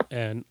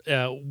 And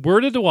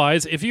word of the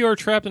wise, if you are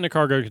trapped in a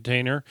cargo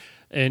container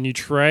and you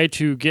try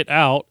to get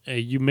out,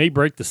 you may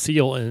break the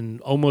seal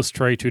and almost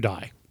try to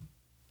die.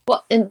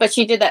 Well, but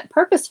she did that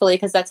purposefully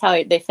because that's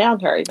how they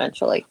found her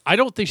eventually. I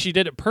don't think she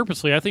did it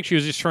purposely. I think she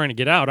was just trying to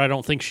get out. I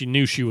don't think she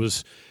knew she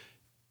was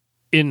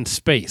in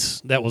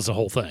space. That was the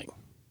whole thing.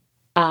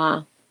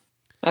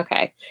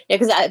 Okay. Yeah,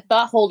 because I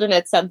thought Holden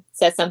had said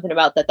something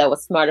about that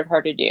was smart of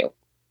her to do.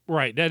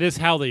 Right. That is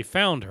how they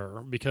found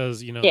her because,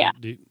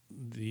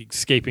 the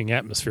escaping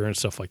atmosphere and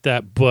stuff like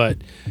that. But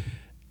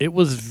it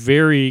was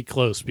very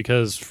close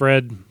because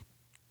Fred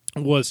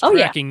was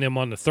tracking them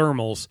on the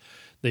thermals.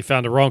 They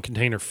found the wrong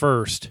container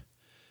first.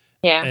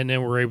 Yeah. And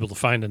then were able to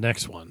find the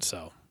next one.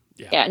 So,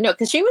 Yeah, no,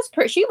 because she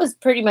was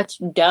pretty much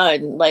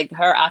done. Like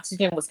her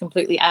oxygen was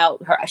completely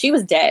out. She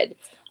was dead.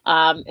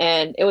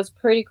 And it was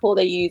pretty cool.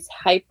 They used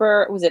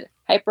hyper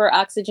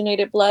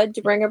oxygenated blood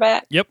to bring her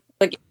back. Yep.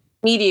 Like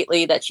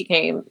immediately that she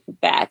came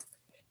back,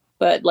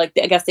 but like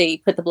I guess they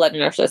put the blood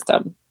in her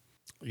system.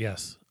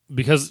 Yes,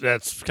 because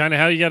that's kind of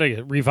how you got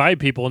to revive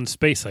people in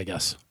space, I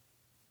guess.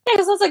 Yeah,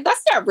 because I was like,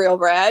 that's not real,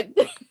 Brad.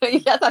 I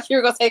thought you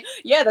were gonna say,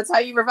 yeah, that's how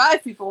you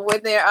revive people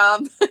when they're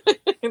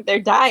they're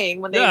dying,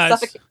 when they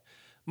suffocate.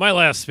 My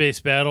last space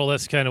battle,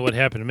 that's kind of what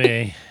happened to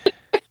me.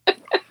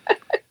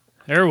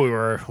 There we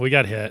were. We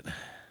got hit.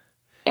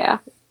 Yeah.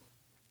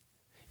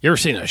 You ever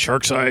seen a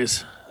shark's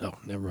eyes? Oh,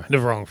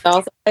 never wrong.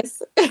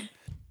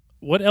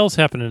 What else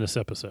happened in this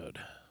episode?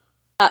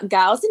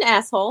 Gao's an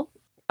asshole.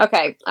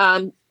 Okay.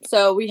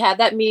 So we had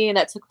that meeting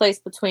that took place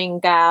between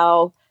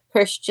Gao,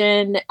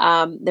 Christian.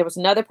 There was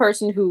another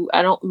person who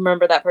I don't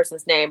remember that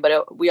person's name,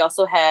 but we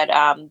also had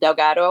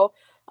Delgado,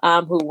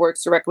 who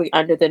works directly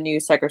under the new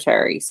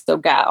secretary. So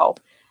Gao.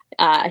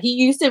 He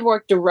used to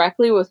work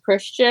directly with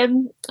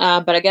Christian,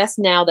 but I guess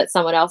now that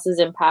someone else is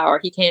in power,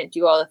 he can't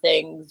do all the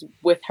things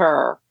with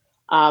her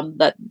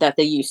that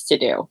they used to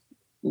do.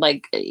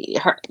 Like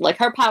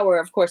her power,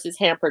 of course, is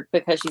hampered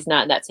because she's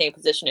not in that same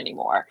position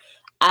anymore.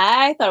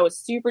 I thought it was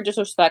super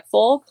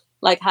disrespectful,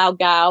 like how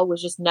Gao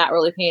was just not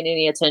really paying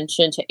any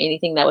attention to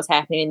anything that was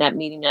happening in that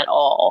meeting at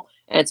all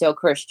until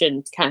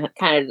Christian kind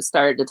of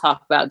started to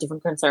talk about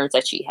different concerns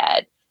that she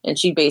had, and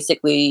she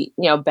basically,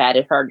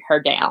 batted her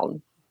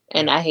down.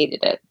 And I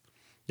hated it.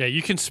 Yeah,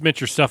 you can submit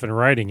your stuff in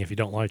writing if you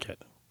don't like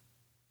it.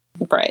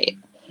 Right.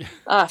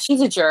 She's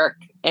a jerk.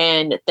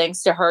 And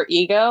thanks to her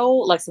ego,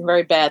 like some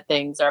very bad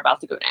things are about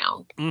to go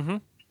down. Mm-hmm.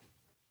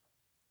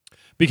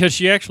 Because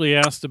she actually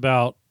asked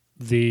about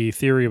the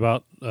theory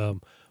about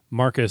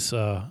Marco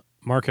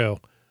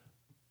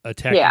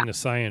attacking the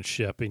science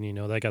ship. And,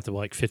 that got to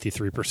like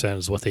 53%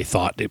 is what they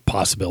thought the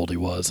possibility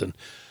was. And,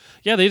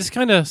 yeah, they just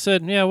kind of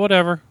said, yeah,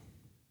 whatever.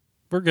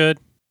 We're good.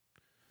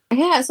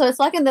 Yeah, so it's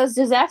like in those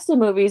disaster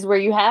movies where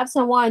you have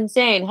someone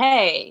saying,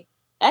 hey,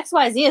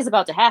 XYZ is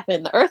about to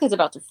happen. The Earth is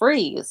about to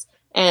freeze.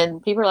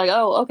 And people are like,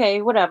 oh,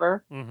 okay,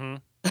 whatever.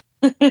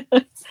 Mm-hmm.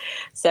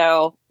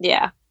 So,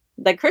 yeah.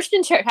 The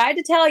Christian tried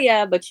to tell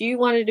you, but you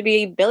wanted to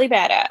be Billy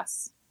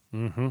Badass.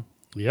 Mm-hmm.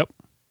 Yep.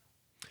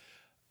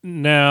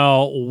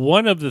 Now,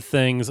 one of the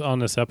things on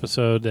this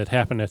episode that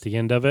happened at the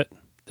end of it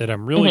that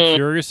I'm really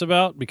curious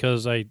about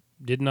because I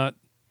did not...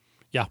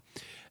 Yeah.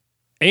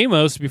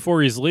 Amos,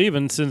 before he's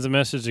leaving, sends a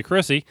message to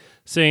Chrissy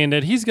saying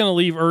that he's going to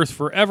leave Earth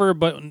forever,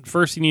 but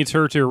first he needs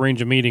her to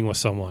arrange a meeting with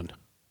someone.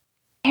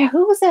 Yeah,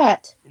 who was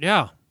that?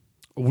 Yeah,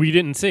 we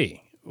didn't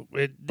see.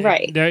 It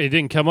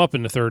didn't come up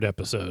in the third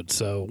episode,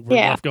 so we're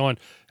left going,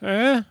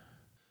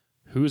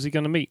 who's he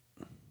going to meet?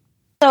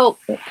 So,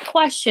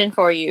 question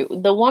for you.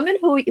 The woman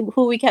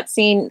who we kept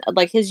seeing,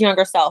 like, his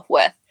younger self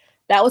with,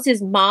 that was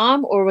his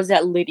mom, or was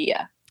that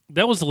Lydia?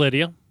 That was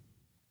Lydia.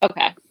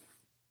 Okay.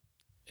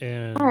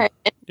 And, all right.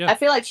 I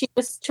feel like she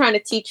was trying to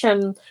teach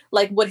him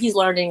like what he's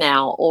learning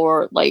now,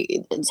 or like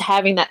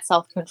having that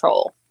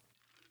self-control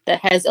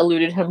that has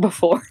eluded him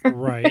before.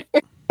 Right.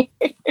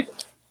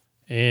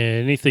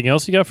 Anything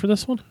else you got for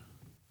this one?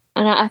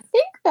 And I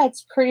think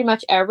that's pretty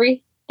much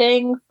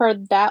everything for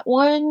that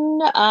one.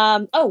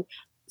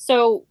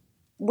 So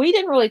we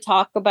didn't really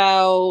talk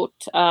about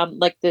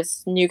like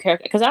this new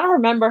character because I don't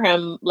remember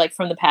him like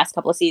from the past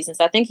couple of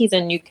seasons. I think he's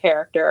a new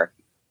character.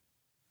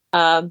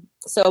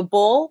 So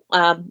Bull,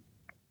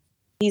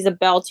 he's a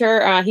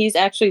belter. He's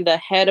actually the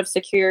head of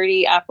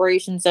security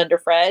operations under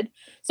Fred.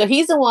 So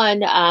he's the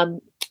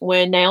one,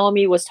 when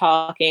Naomi was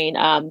talking,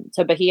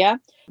 to Bahia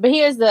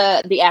is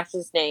the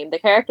actress name. The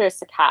character is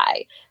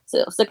Sakai.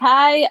 So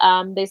Sakai,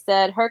 they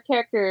said her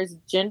character is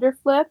gender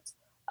flipped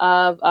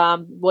of,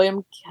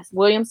 William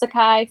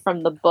Sakai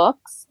from the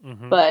books.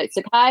 Mm-hmm. But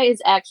Sakai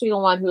is actually the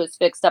one who has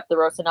fixed up the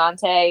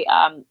Rocinante,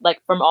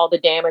 like from all the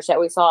damage that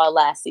we saw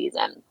last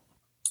season.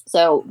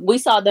 So we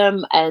saw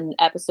them in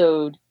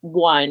episode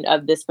 1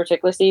 of this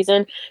particular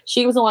season.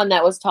 She was the one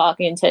that was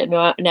talking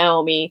to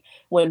Naomi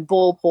when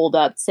Bull pulled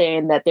up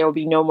saying that there will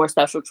be no more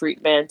special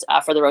treatment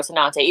for the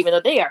Rocinante, even though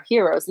they are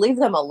heroes. Leave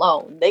them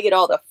alone. They get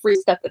all the free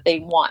stuff that they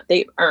want.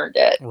 They've earned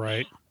it.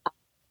 Right.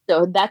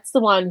 So that's the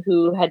one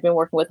who had been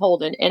working with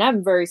Holden. And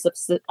I'm very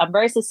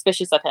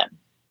suspicious of him.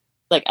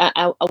 Like,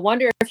 I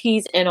wonder if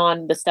he's in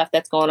on the stuff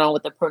that's going on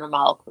with the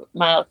Pruno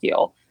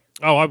molecule.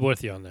 Oh, I'm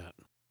with you on that.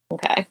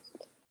 Okay.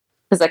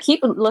 Because I keep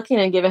looking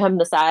and giving him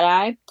the side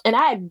eye. And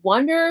I had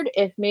wondered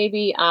if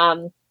maybe,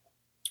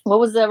 what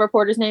was the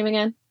reporter's name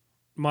again?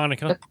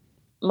 Monica.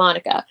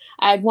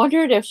 I had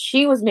wondered if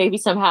she was maybe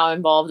somehow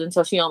involved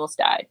until she almost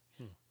died.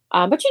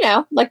 But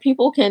like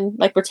people can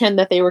like pretend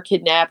that they were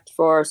kidnapped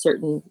for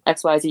certain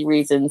XYZ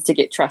reasons to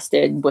get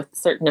trusted with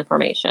certain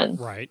information.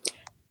 Right.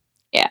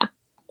 Yeah.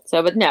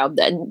 So, but no,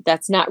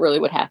 that's not really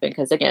what happened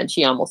because again,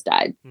 she almost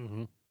died.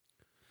 Mm-hmm.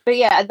 But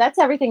yeah, that's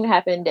everything that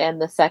happened in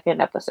the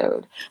second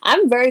episode.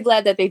 I'm very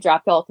glad that they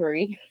dropped all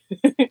 3.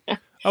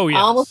 Oh, I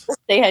yes. almost wish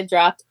they had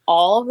dropped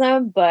all of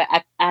them, but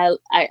I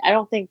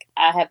don't think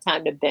I have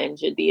time to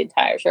binge the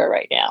entire show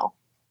right now.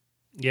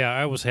 Yeah,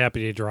 I was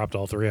happy they dropped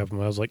all 3 of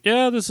them. I was like,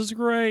 yeah, this is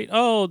great.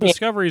 Oh, Yeah.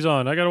 Discovery's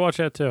on. I got to watch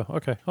that too.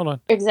 Okay, hold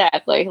on.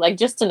 Exactly. Like,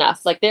 just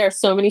enough. Like, there are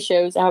so many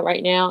shows out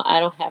right now. I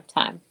don't have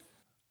time.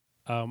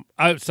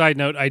 Side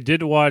note, I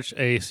did watch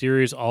a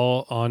series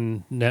all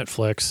on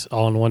Netflix,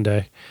 all in one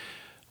day,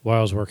 while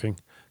I was working,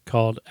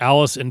 called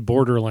Alice in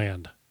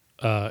Borderland.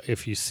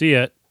 If you see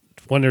it,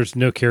 one, there's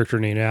no character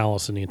named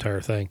Alice in the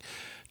entire thing.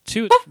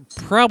 2, it's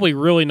probably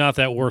really not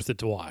that worth it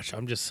to watch.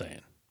 I'm just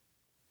saying.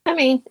 I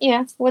mean,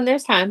 yeah, when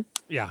there's time.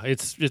 Yeah,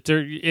 it's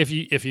there. If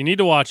you need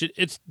to watch it,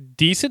 it's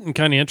decent and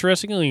kind of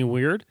interestingly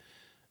weird.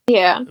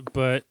 Yeah.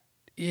 But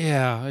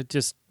yeah,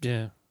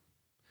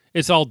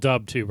 it's all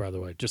dubbed too, by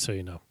the way, just so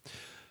you know.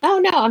 Oh,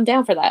 no, I'm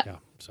down for that. Yeah.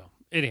 So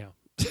anyhow,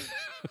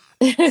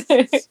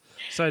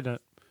 side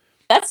note.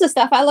 That's the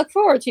stuff I look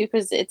forward to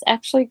because it's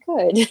actually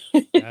good.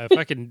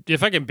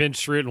 If I can binge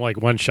through it in like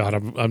one shot,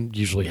 I'm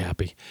usually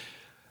happy.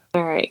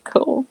 All right,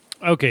 cool.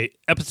 Okay,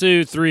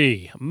 episode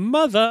 3,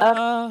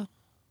 Mother.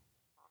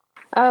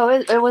 Oh,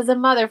 it was a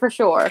mother for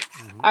sure.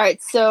 All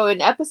right, so in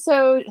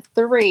episode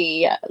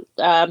 3,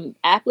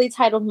 aptly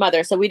titled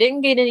Mother. So we didn't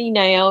get any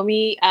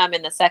Naomi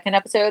in the second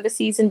episode of the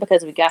season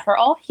because we got her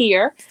all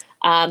here.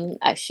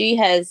 She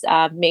has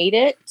made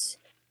it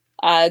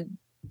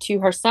to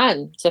her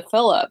son, to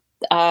Philip.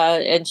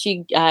 And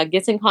she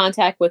gets in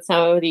contact with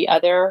some of the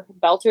other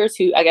Belters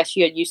who I guess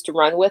she had used to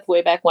run with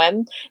way back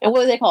when. And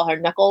what do they call her?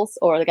 Knuckles?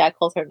 Or the guy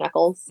calls her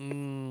Knuckles?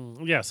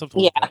 Yeah,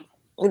 something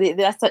like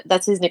that.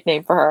 That's his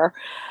nickname for her.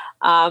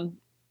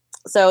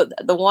 So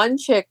the one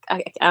chick,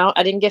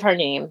 I didn't get her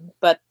name,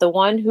 but the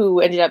one who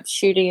ended up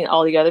shooting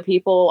all the other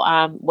people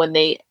when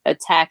they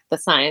attacked the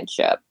science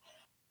ship,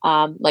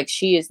 like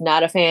she is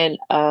not a fan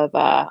of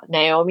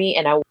Naomi,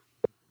 and I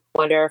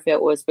wonder if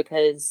it was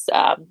because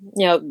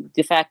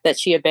the fact that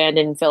she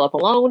abandoned Philip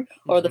alone,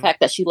 or the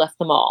fact that she left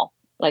them all.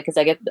 Like, because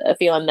I get a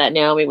feeling that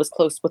Naomi was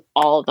close with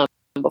all of them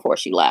before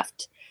she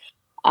left.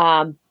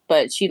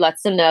 But she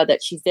lets them know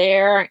that she's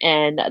there,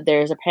 and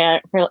there's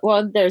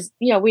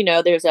we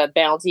know there's a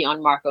bounty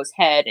on Marco's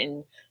head,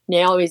 and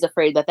Naomi's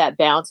afraid that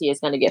bounty is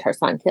going to get her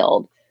son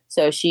killed.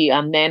 So she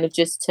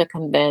manages to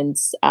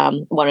convince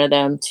one of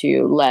them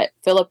to let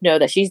Philip know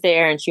that she's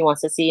there and she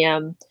wants to see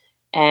him,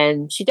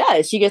 and she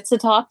does. She gets to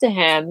talk to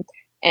him,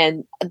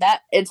 and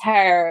that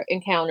entire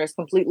encounter is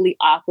completely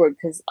awkward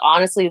because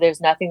honestly,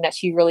 there's nothing that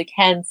she really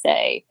can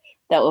say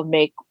that will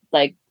make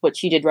like what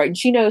she did right, and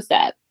she knows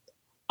that.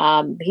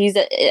 He's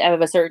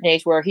of a certain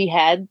age where he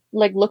had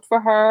like looked for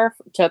her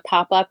to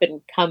pop up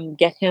and come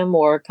get him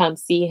or come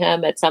see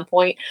him at some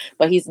point,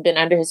 but he's been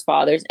under his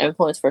father's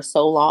influence for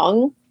so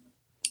long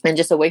and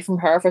just away from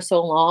her for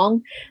so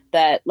long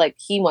that like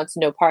he wants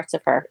no parts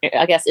of her,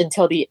 I guess,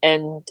 until the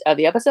end of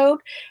the episode,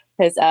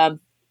 because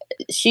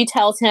she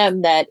tells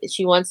him that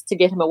she wants to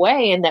get him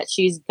away and that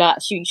she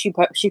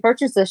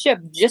purchased the ship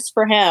just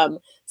for him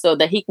so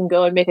that he can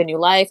go and make a new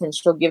life, and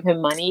she'll give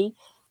him money.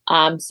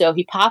 So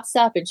he pops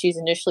up and she's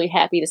initially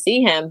happy to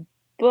see him,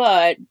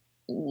 but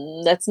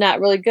that's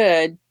not really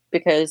good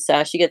because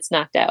she gets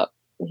knocked out.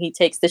 He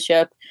takes the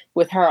ship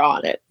with her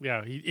on it.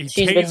 Yeah,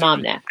 she's been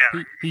mom now.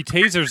 He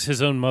tasers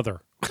his own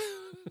mother.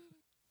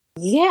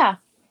 Yeah.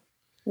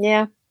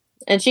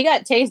 And she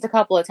got tased a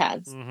couple of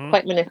times,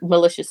 quite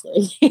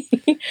maliciously.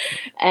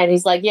 And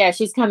he's like, yeah,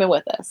 she's coming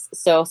with us.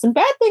 So some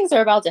bad things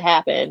are about to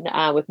happen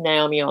with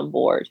Naomi on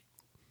board.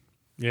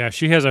 Yeah,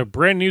 she has a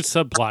brand new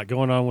subplot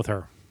going on with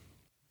her.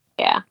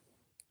 Yeah.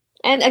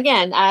 And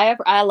again,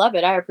 I love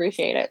it. I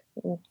appreciate it.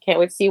 Can't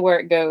wait to see where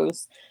it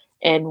goes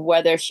and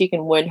whether she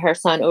can win her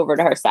son over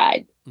to her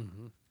side.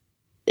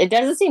 It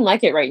doesn't seem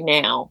like it right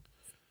now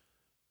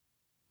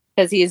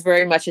because he is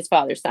very much his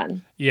father's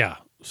son. Yeah.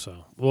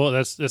 So, well,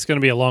 that's going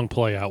to be a long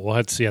play out. We'll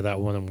have to see how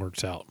that one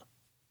works out.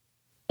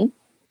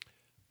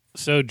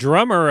 So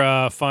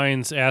Drummer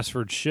finds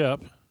Ashford's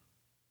ship.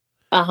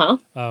 I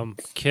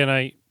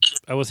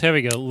was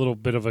having a little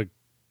bit of a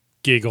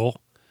giggle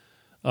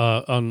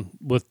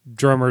with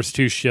Drummer's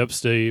 2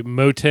 ships, the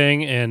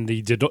Motang and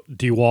the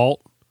DeWalt,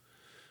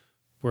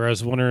 where I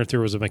was wondering if there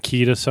was a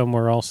Makita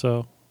somewhere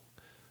also.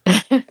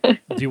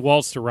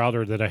 DeWalt's the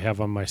router that I have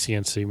on my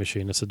CNC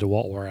machine. It's a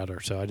DeWalt router,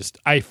 so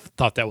I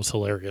thought that was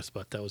hilarious,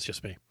 but that was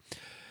just me.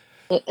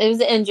 It was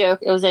an in joke.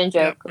 It was an in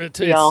joke. It's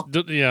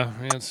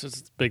a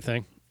big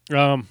thing.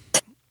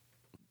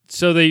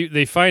 So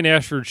they find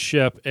Ashford's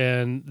ship,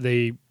 and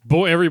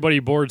everybody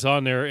boards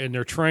on there, and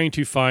they're trying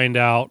to find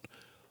out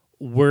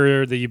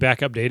where the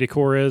backup data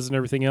core is and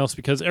everything else,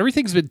 because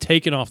everything's been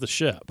taken off the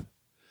ship.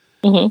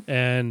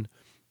 And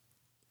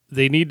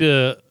they need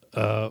to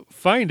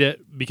find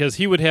it because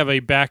he would have a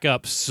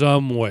backup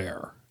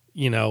somewhere.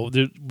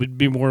 There would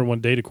be more than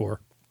one data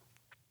core.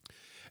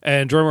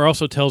 And Drummer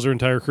also tells her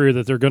entire crew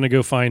that they're going to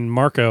go find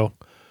Marco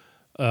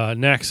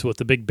next with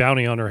the big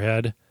bounty on her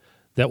head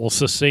that will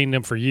sustain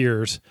them for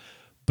years.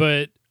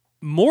 But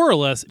more or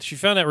less, she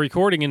found that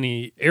recording in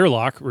the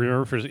airlock.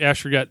 Remember,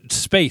 Asher got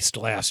spaced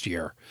last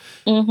year,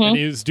 and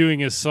he was doing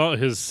his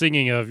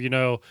singing of,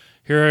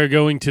 here are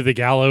going to the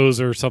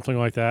gallows or something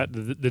like that,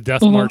 the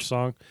Death March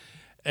song.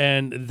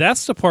 And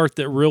that's the part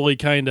that really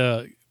kind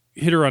of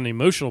hit her on the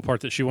emotional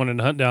part that she wanted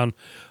to hunt down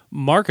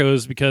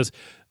Marco's, because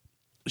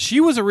she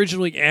was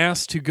originally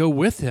asked to go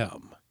with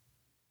him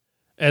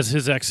as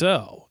his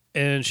XO,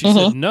 and she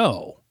said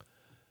no.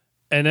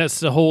 And that's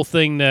the whole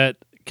thing that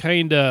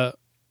kind of,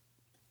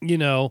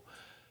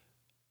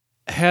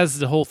 has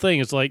the whole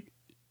thing. It's like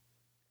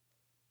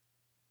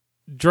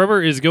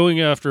Drummer is going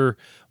after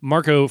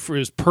Marco for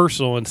his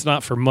personal, and it's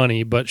not for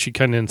money, but she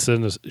kind of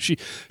incentives.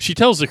 She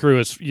tells the crew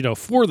it's,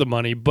 for the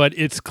money, but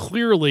it's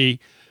clearly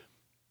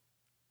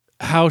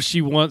how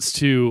she wants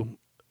to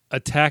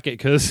attack it,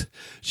 because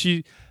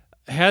she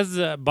has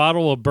that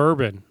bottle of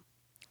bourbon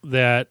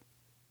that,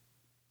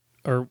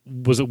 or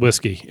was it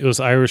whiskey? It was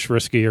Irish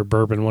whiskey or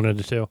bourbon, one of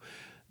the two,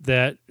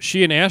 that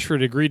she and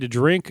Ashford agreed to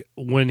drink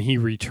when he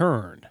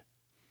returned,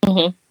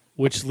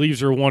 which leaves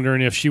her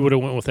wondering if she would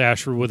have went with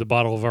Ashford, would the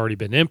bottle have already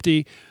been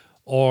empty,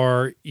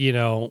 or,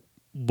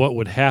 what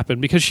would happen,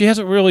 because she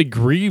hasn't really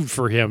grieved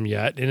for him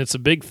yet, and it's a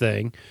big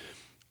thing.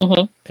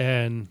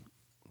 And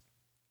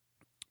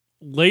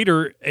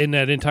later in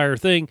that entire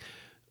thing,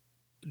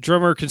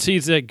 Drummer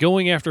concedes that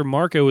going after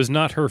Marco is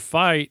not her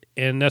fight,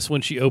 and that's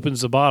when she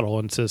opens the bottle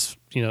and says,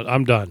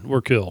 I'm done.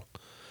 We're cool.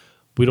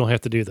 We don't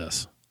have to do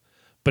this.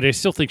 But I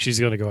still think she's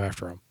going to go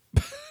after him.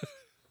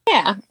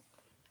 Yeah.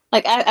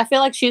 Like, I feel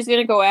like she's going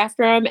to go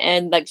after him,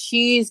 and, like,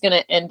 she's going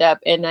to end up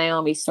in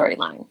Naomi's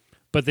storyline.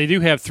 But they do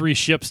have 3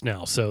 ships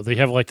now, so they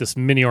have, like, this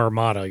mini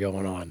armada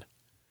going on.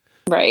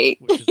 Right.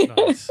 Which is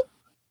nice.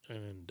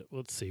 And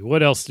let's see.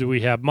 What else do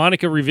we have?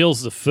 Monica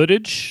reveals the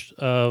footage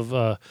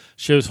of,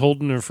 shows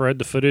Holden and Fred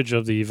the footage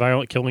of the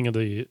violent killing of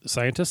the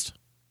scientist.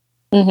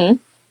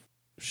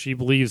 She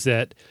believes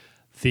that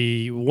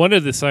one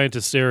of the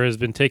scientists there has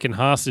been taken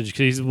hostage because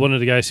he's one of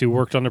the guys who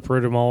worked on the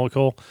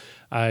protomolecule.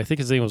 I think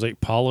his name was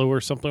like Paulo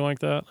or something like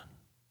that.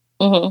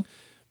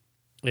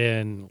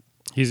 And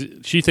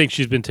she thinks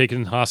she's been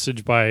taken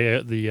hostage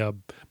by the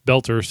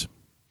Belters.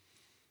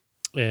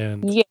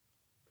 And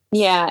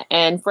yeah,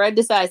 and Fred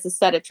decides to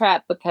set a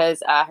trap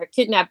because her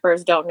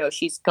kidnappers don't know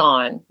she's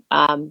gone,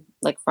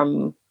 like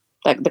from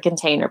the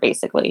container,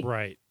 basically.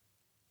 Right.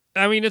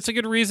 I mean, it's a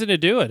good reason to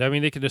do it. I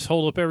mean, they can just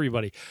hold up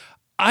everybody.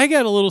 I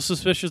got a little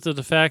suspicious of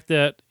the fact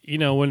that,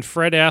 when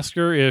Fred asked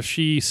her if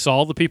she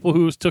saw the people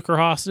who took her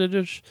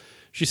hostage,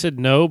 she said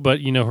no, but,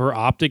 her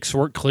optics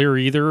weren't clear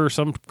either or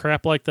some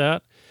crap like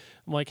that.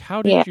 I'm like,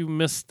 how did you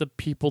miss the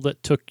people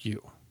that took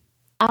you?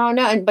 I don't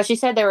know, but she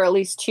said there were at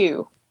least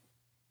 2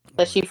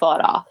 that she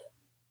fought off.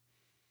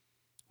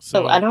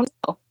 So I don't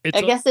know.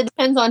 I guess it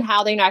depends on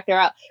how they knocked her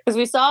out. Because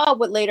we saw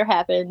what later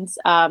happens.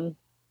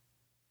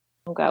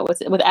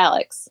 What's it with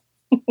Alex?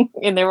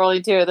 And there were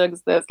only 2 of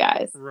those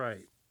guys.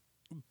 Right.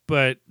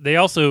 But they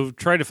also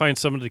tried to find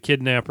some of the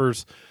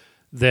kidnappers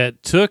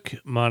that took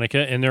Monica,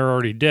 and they're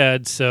already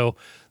dead. So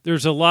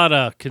there's a lot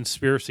of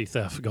conspiracy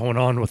theft going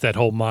on with that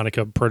whole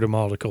Monica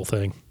protomolecule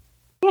thing.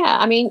 Yeah,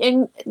 I mean,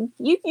 and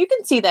you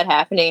can see that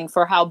happening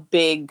for how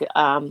big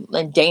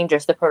and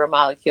dangerous the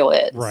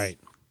protomolecule is. Right.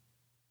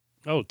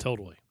 Oh,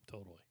 totally.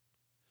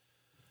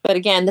 But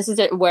again, this is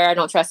where I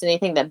don't trust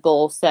anything that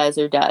Bull says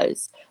or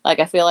does. Like,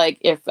 I feel like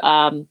if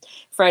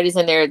Fred is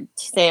in there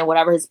saying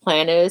whatever his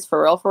plan is,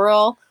 for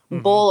real,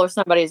 Bull or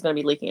somebody is going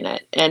to be leaking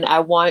it. And I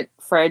want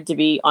Fred to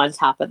be on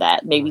top of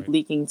that, maybe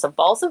leaking some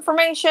false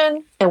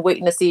information and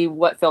waiting to see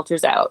what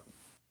filters out.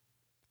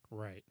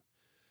 Right.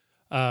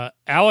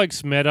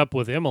 Alex met up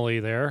with Emily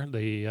there,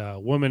 the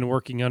woman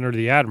working under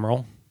the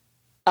Admiral.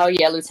 Oh,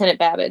 yeah, Lieutenant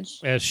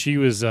Babbage. As she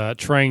was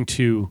trying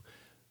to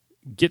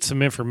get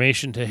some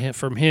information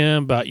from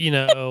him about,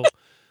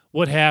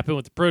 what happened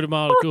with the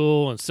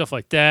protomolecule and stuff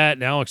like that.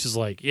 And Alex is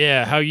like,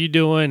 yeah, how you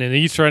doing? And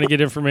he's trying to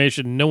get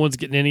information. No one's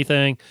getting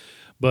anything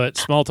but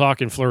small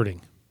talk and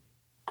flirting.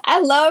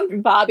 I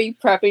loved Bobby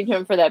prepping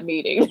him for that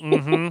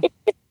meeting.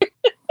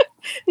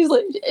 He's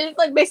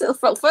like basically,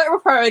 flirt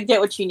with her and get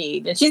what you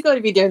need. And she's going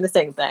to be doing the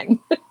same thing.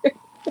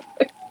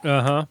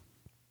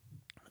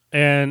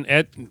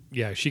 And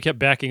she kept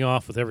backing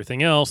off with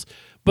everything else.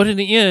 But in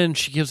the end,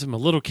 she gives him a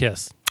little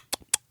kiss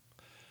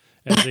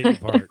as they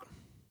depart.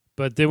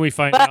 But then we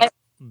find out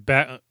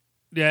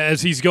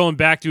as he's going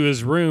back to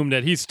his room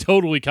that he's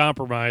totally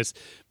compromised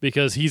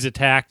because he's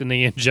attacked and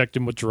they inject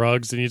him with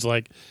drugs. And he's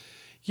like,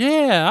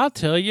 yeah, I'll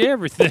tell you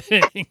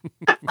everything.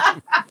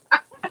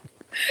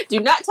 Do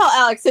not tell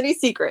Alex any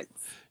secrets.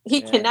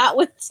 He cannot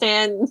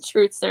withstand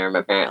truth serum,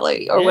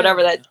 apparently, or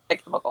whatever that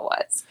chemical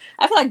was.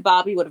 I feel like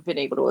Bobby would have been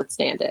able to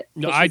withstand it.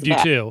 No, I do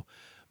too.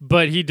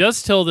 But he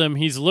does tell them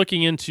he's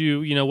looking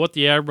into, what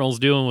the Admiral's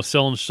doing with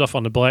selling stuff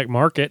on the black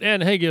market.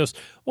 And he goes,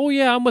 oh,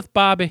 yeah, I'm with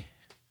Bobby.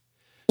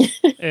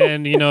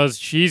 And, as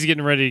she's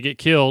getting ready to get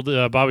killed,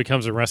 Bobby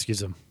comes and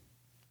rescues him.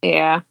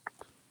 Yeah.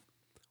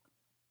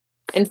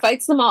 And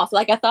fights them off.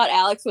 Like, I thought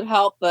Alex would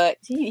help, but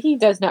he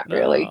does not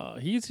really.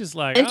 He's just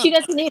like, and she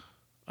doesn't need.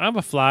 I'm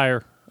a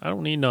flyer. I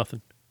don't need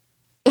nothing.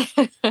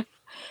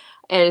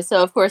 And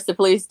so, of course, the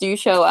police do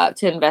show up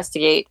to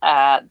investigate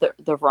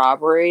the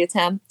robbery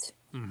attempt.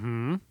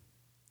 Mm-hmm.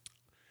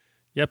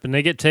 Yep, and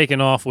they get taken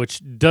off,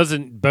 which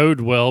doesn't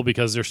bode well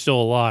because they're still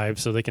alive,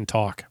 so they can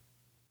talk.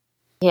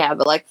 Yeah,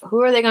 but like,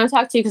 who are they going to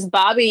talk to? Because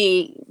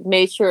Bobby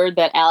made sure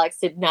that Alex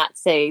did not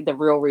say the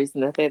real reason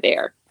that they're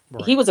there.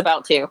 Right. He was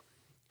about to.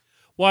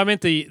 Well, I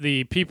meant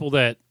the people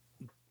that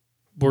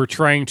were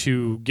trying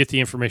to get the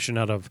information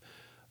out of.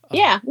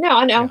 I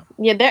know.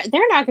 Yeah,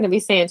 they're not going to be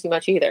saying too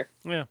much either.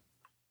 Yeah.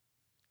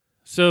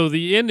 So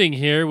the ending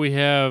here, we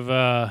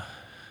have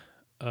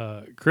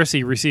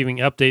Chrissy receiving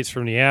updates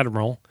from the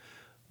Admiral,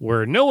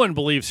 where no one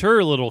believes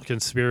her little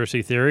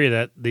conspiracy theory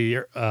that the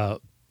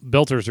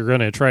Belters are going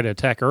to try to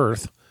attack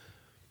Earth.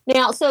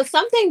 Now, so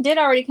something did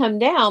already come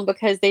down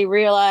because they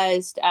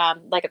realized,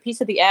 like a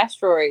piece of the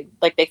asteroid,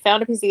 like they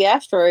found a piece of the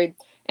asteroid,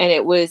 and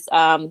it was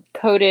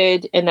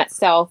coated in that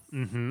stealth.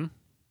 Mm-hmm.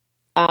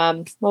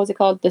 What was it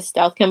called? The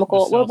stealth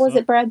chemical. What was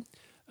it, Brad?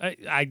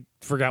 I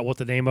forgot what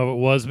the name of it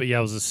was, but yeah,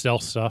 it was the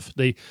stealth stuff.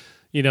 They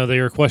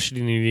were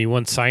questioning the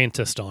one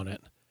scientist on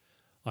it,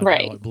 on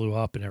right? How it blew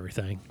up and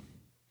everything.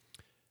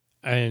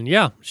 And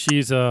yeah,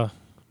 she's the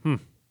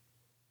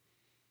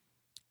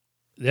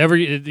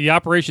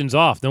operation's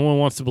off. No one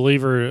wants to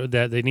believe her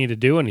that they need to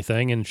do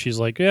anything, and she's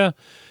like, yeah,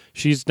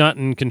 she's not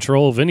in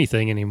control of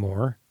anything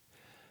anymore.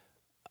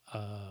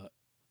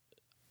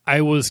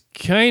 It was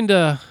kind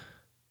of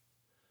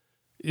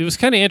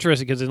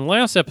interesting because in the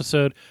last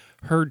episode,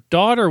 her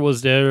daughter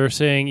was there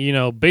saying,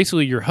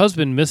 basically your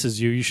husband misses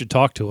you. You should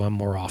talk to him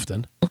more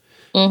often.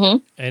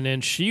 Mm-hmm. And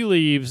then she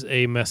leaves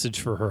a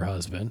message for her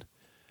husband.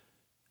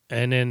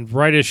 And then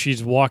right as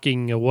she's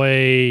walking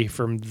away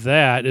from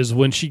that is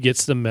when she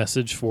gets the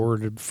message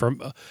forwarded to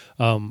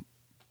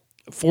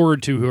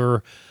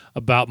her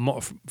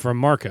from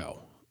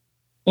Marco.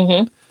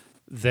 Mm-hmm.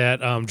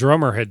 That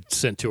Drummer had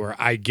sent to her,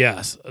 I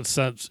guess. It's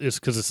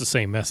because it's the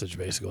same message,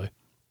 basically.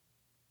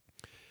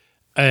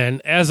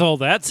 And as all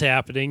that's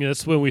happening,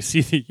 that's when we see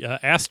the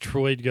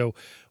asteroid go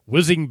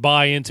whizzing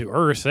by into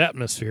Earth's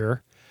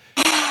atmosphere.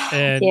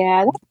 And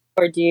yeah, that's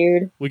poor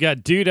dude. We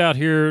got dude out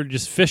here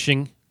just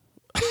fishing.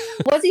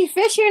 Was he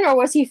fishing or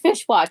was he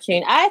fish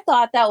watching? I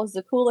thought that was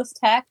the coolest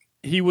tech.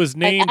 He was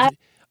named.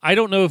 I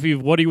don't know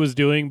what he was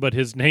doing, but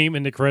his name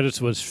in the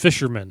credits was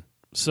Fisherman.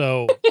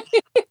 So.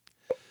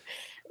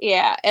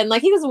 Yeah, and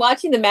like he was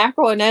watching the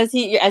mackerel, and as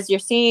you're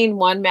seeing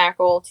one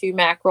mackerel, two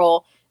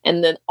mackerel,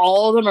 and then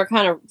all of them are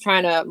kind of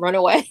trying to run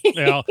away.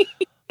 Yeah.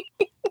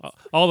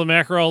 All the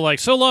mackerel like,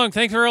 so long,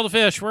 thanks for all the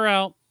fish. We're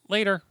out.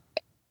 Later.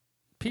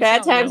 Peace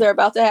Bad times are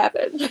about to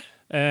happen.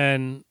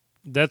 And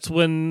that's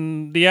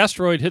when the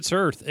asteroid hits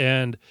Earth.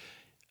 And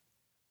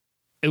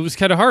it was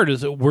kind of hard.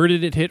 Where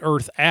did it hit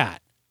Earth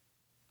at?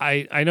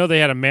 I know they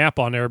had a map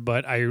on there,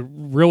 but I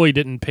really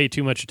didn't pay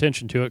too much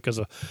attention to it because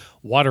of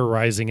water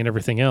rising and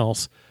everything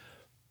else.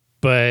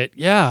 But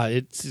yeah,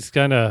 it's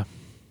kind of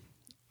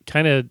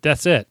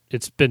that's it.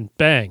 It's been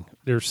bang.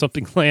 There's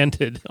something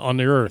landed on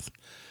the Earth.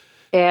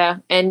 Yeah,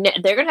 and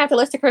they're gonna have to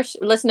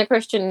listen to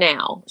Christian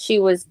now. She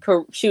was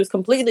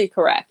completely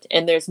correct,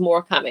 and there's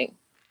more coming.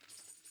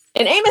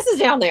 And Amos is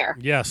down there.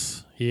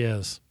 Yes, he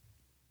is.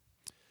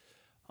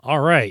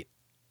 All right.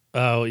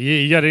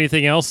 You got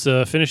anything else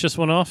to finish this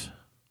one off?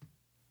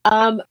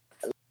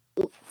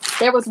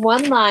 There was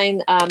one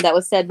line that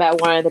was said by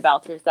one of the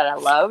Belters that I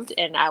loved,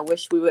 and I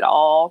wish we would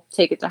all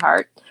take it to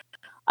heart.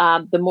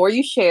 The more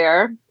you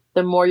share,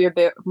 the more your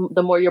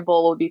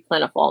bowl will be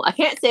plentiful. I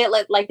can't say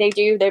it like they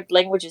do. Their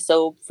language is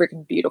so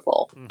freaking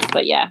beautiful. Mm-hmm.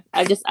 But yeah,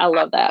 I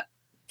love that.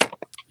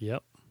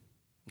 Yep.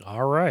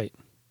 All right.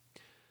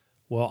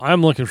 Well,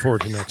 I'm looking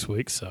forward to next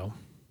week. So.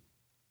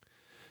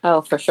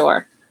 Oh, for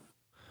sure.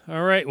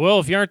 All right. Well,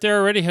 if you aren't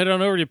there already, head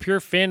on over to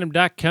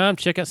purefandom.com.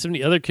 Check out some of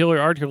the other killer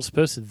articles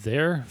posted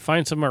there.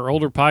 Find some of our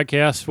older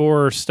podcasts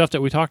for stuff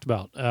that we talked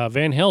about.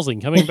 Van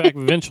Helsing coming back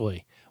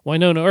eventually.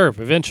 Wynonna Earp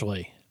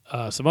eventually.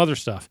 Some other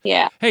stuff.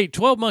 Yeah. Hey,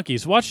 12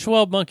 Monkeys. Watch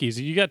 12 Monkeys.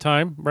 You got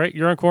time, right?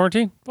 You're on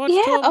quarantine? Watch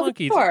 12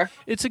 Monkeys. Sure.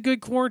 It's a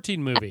good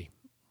quarantine movie.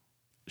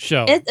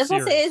 Show. It's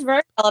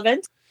very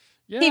relevant.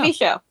 Yeah. TV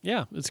show.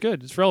 Yeah, it's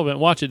good. It's relevant.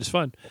 Watch it. It's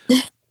fun.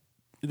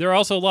 There are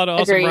also a lot of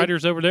awesome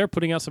writers over there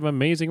putting out some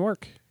amazing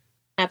work.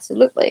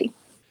 Absolutely.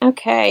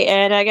 Okay,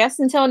 and I guess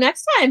until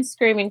next time,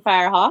 Screaming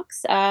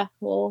Firehawks,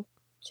 we'll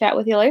chat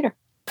with you later.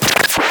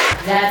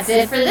 That's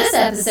it for this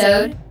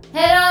episode.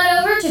 Head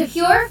on over to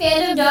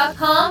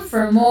purefandom.com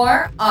for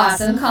more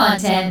awesome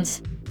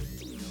content.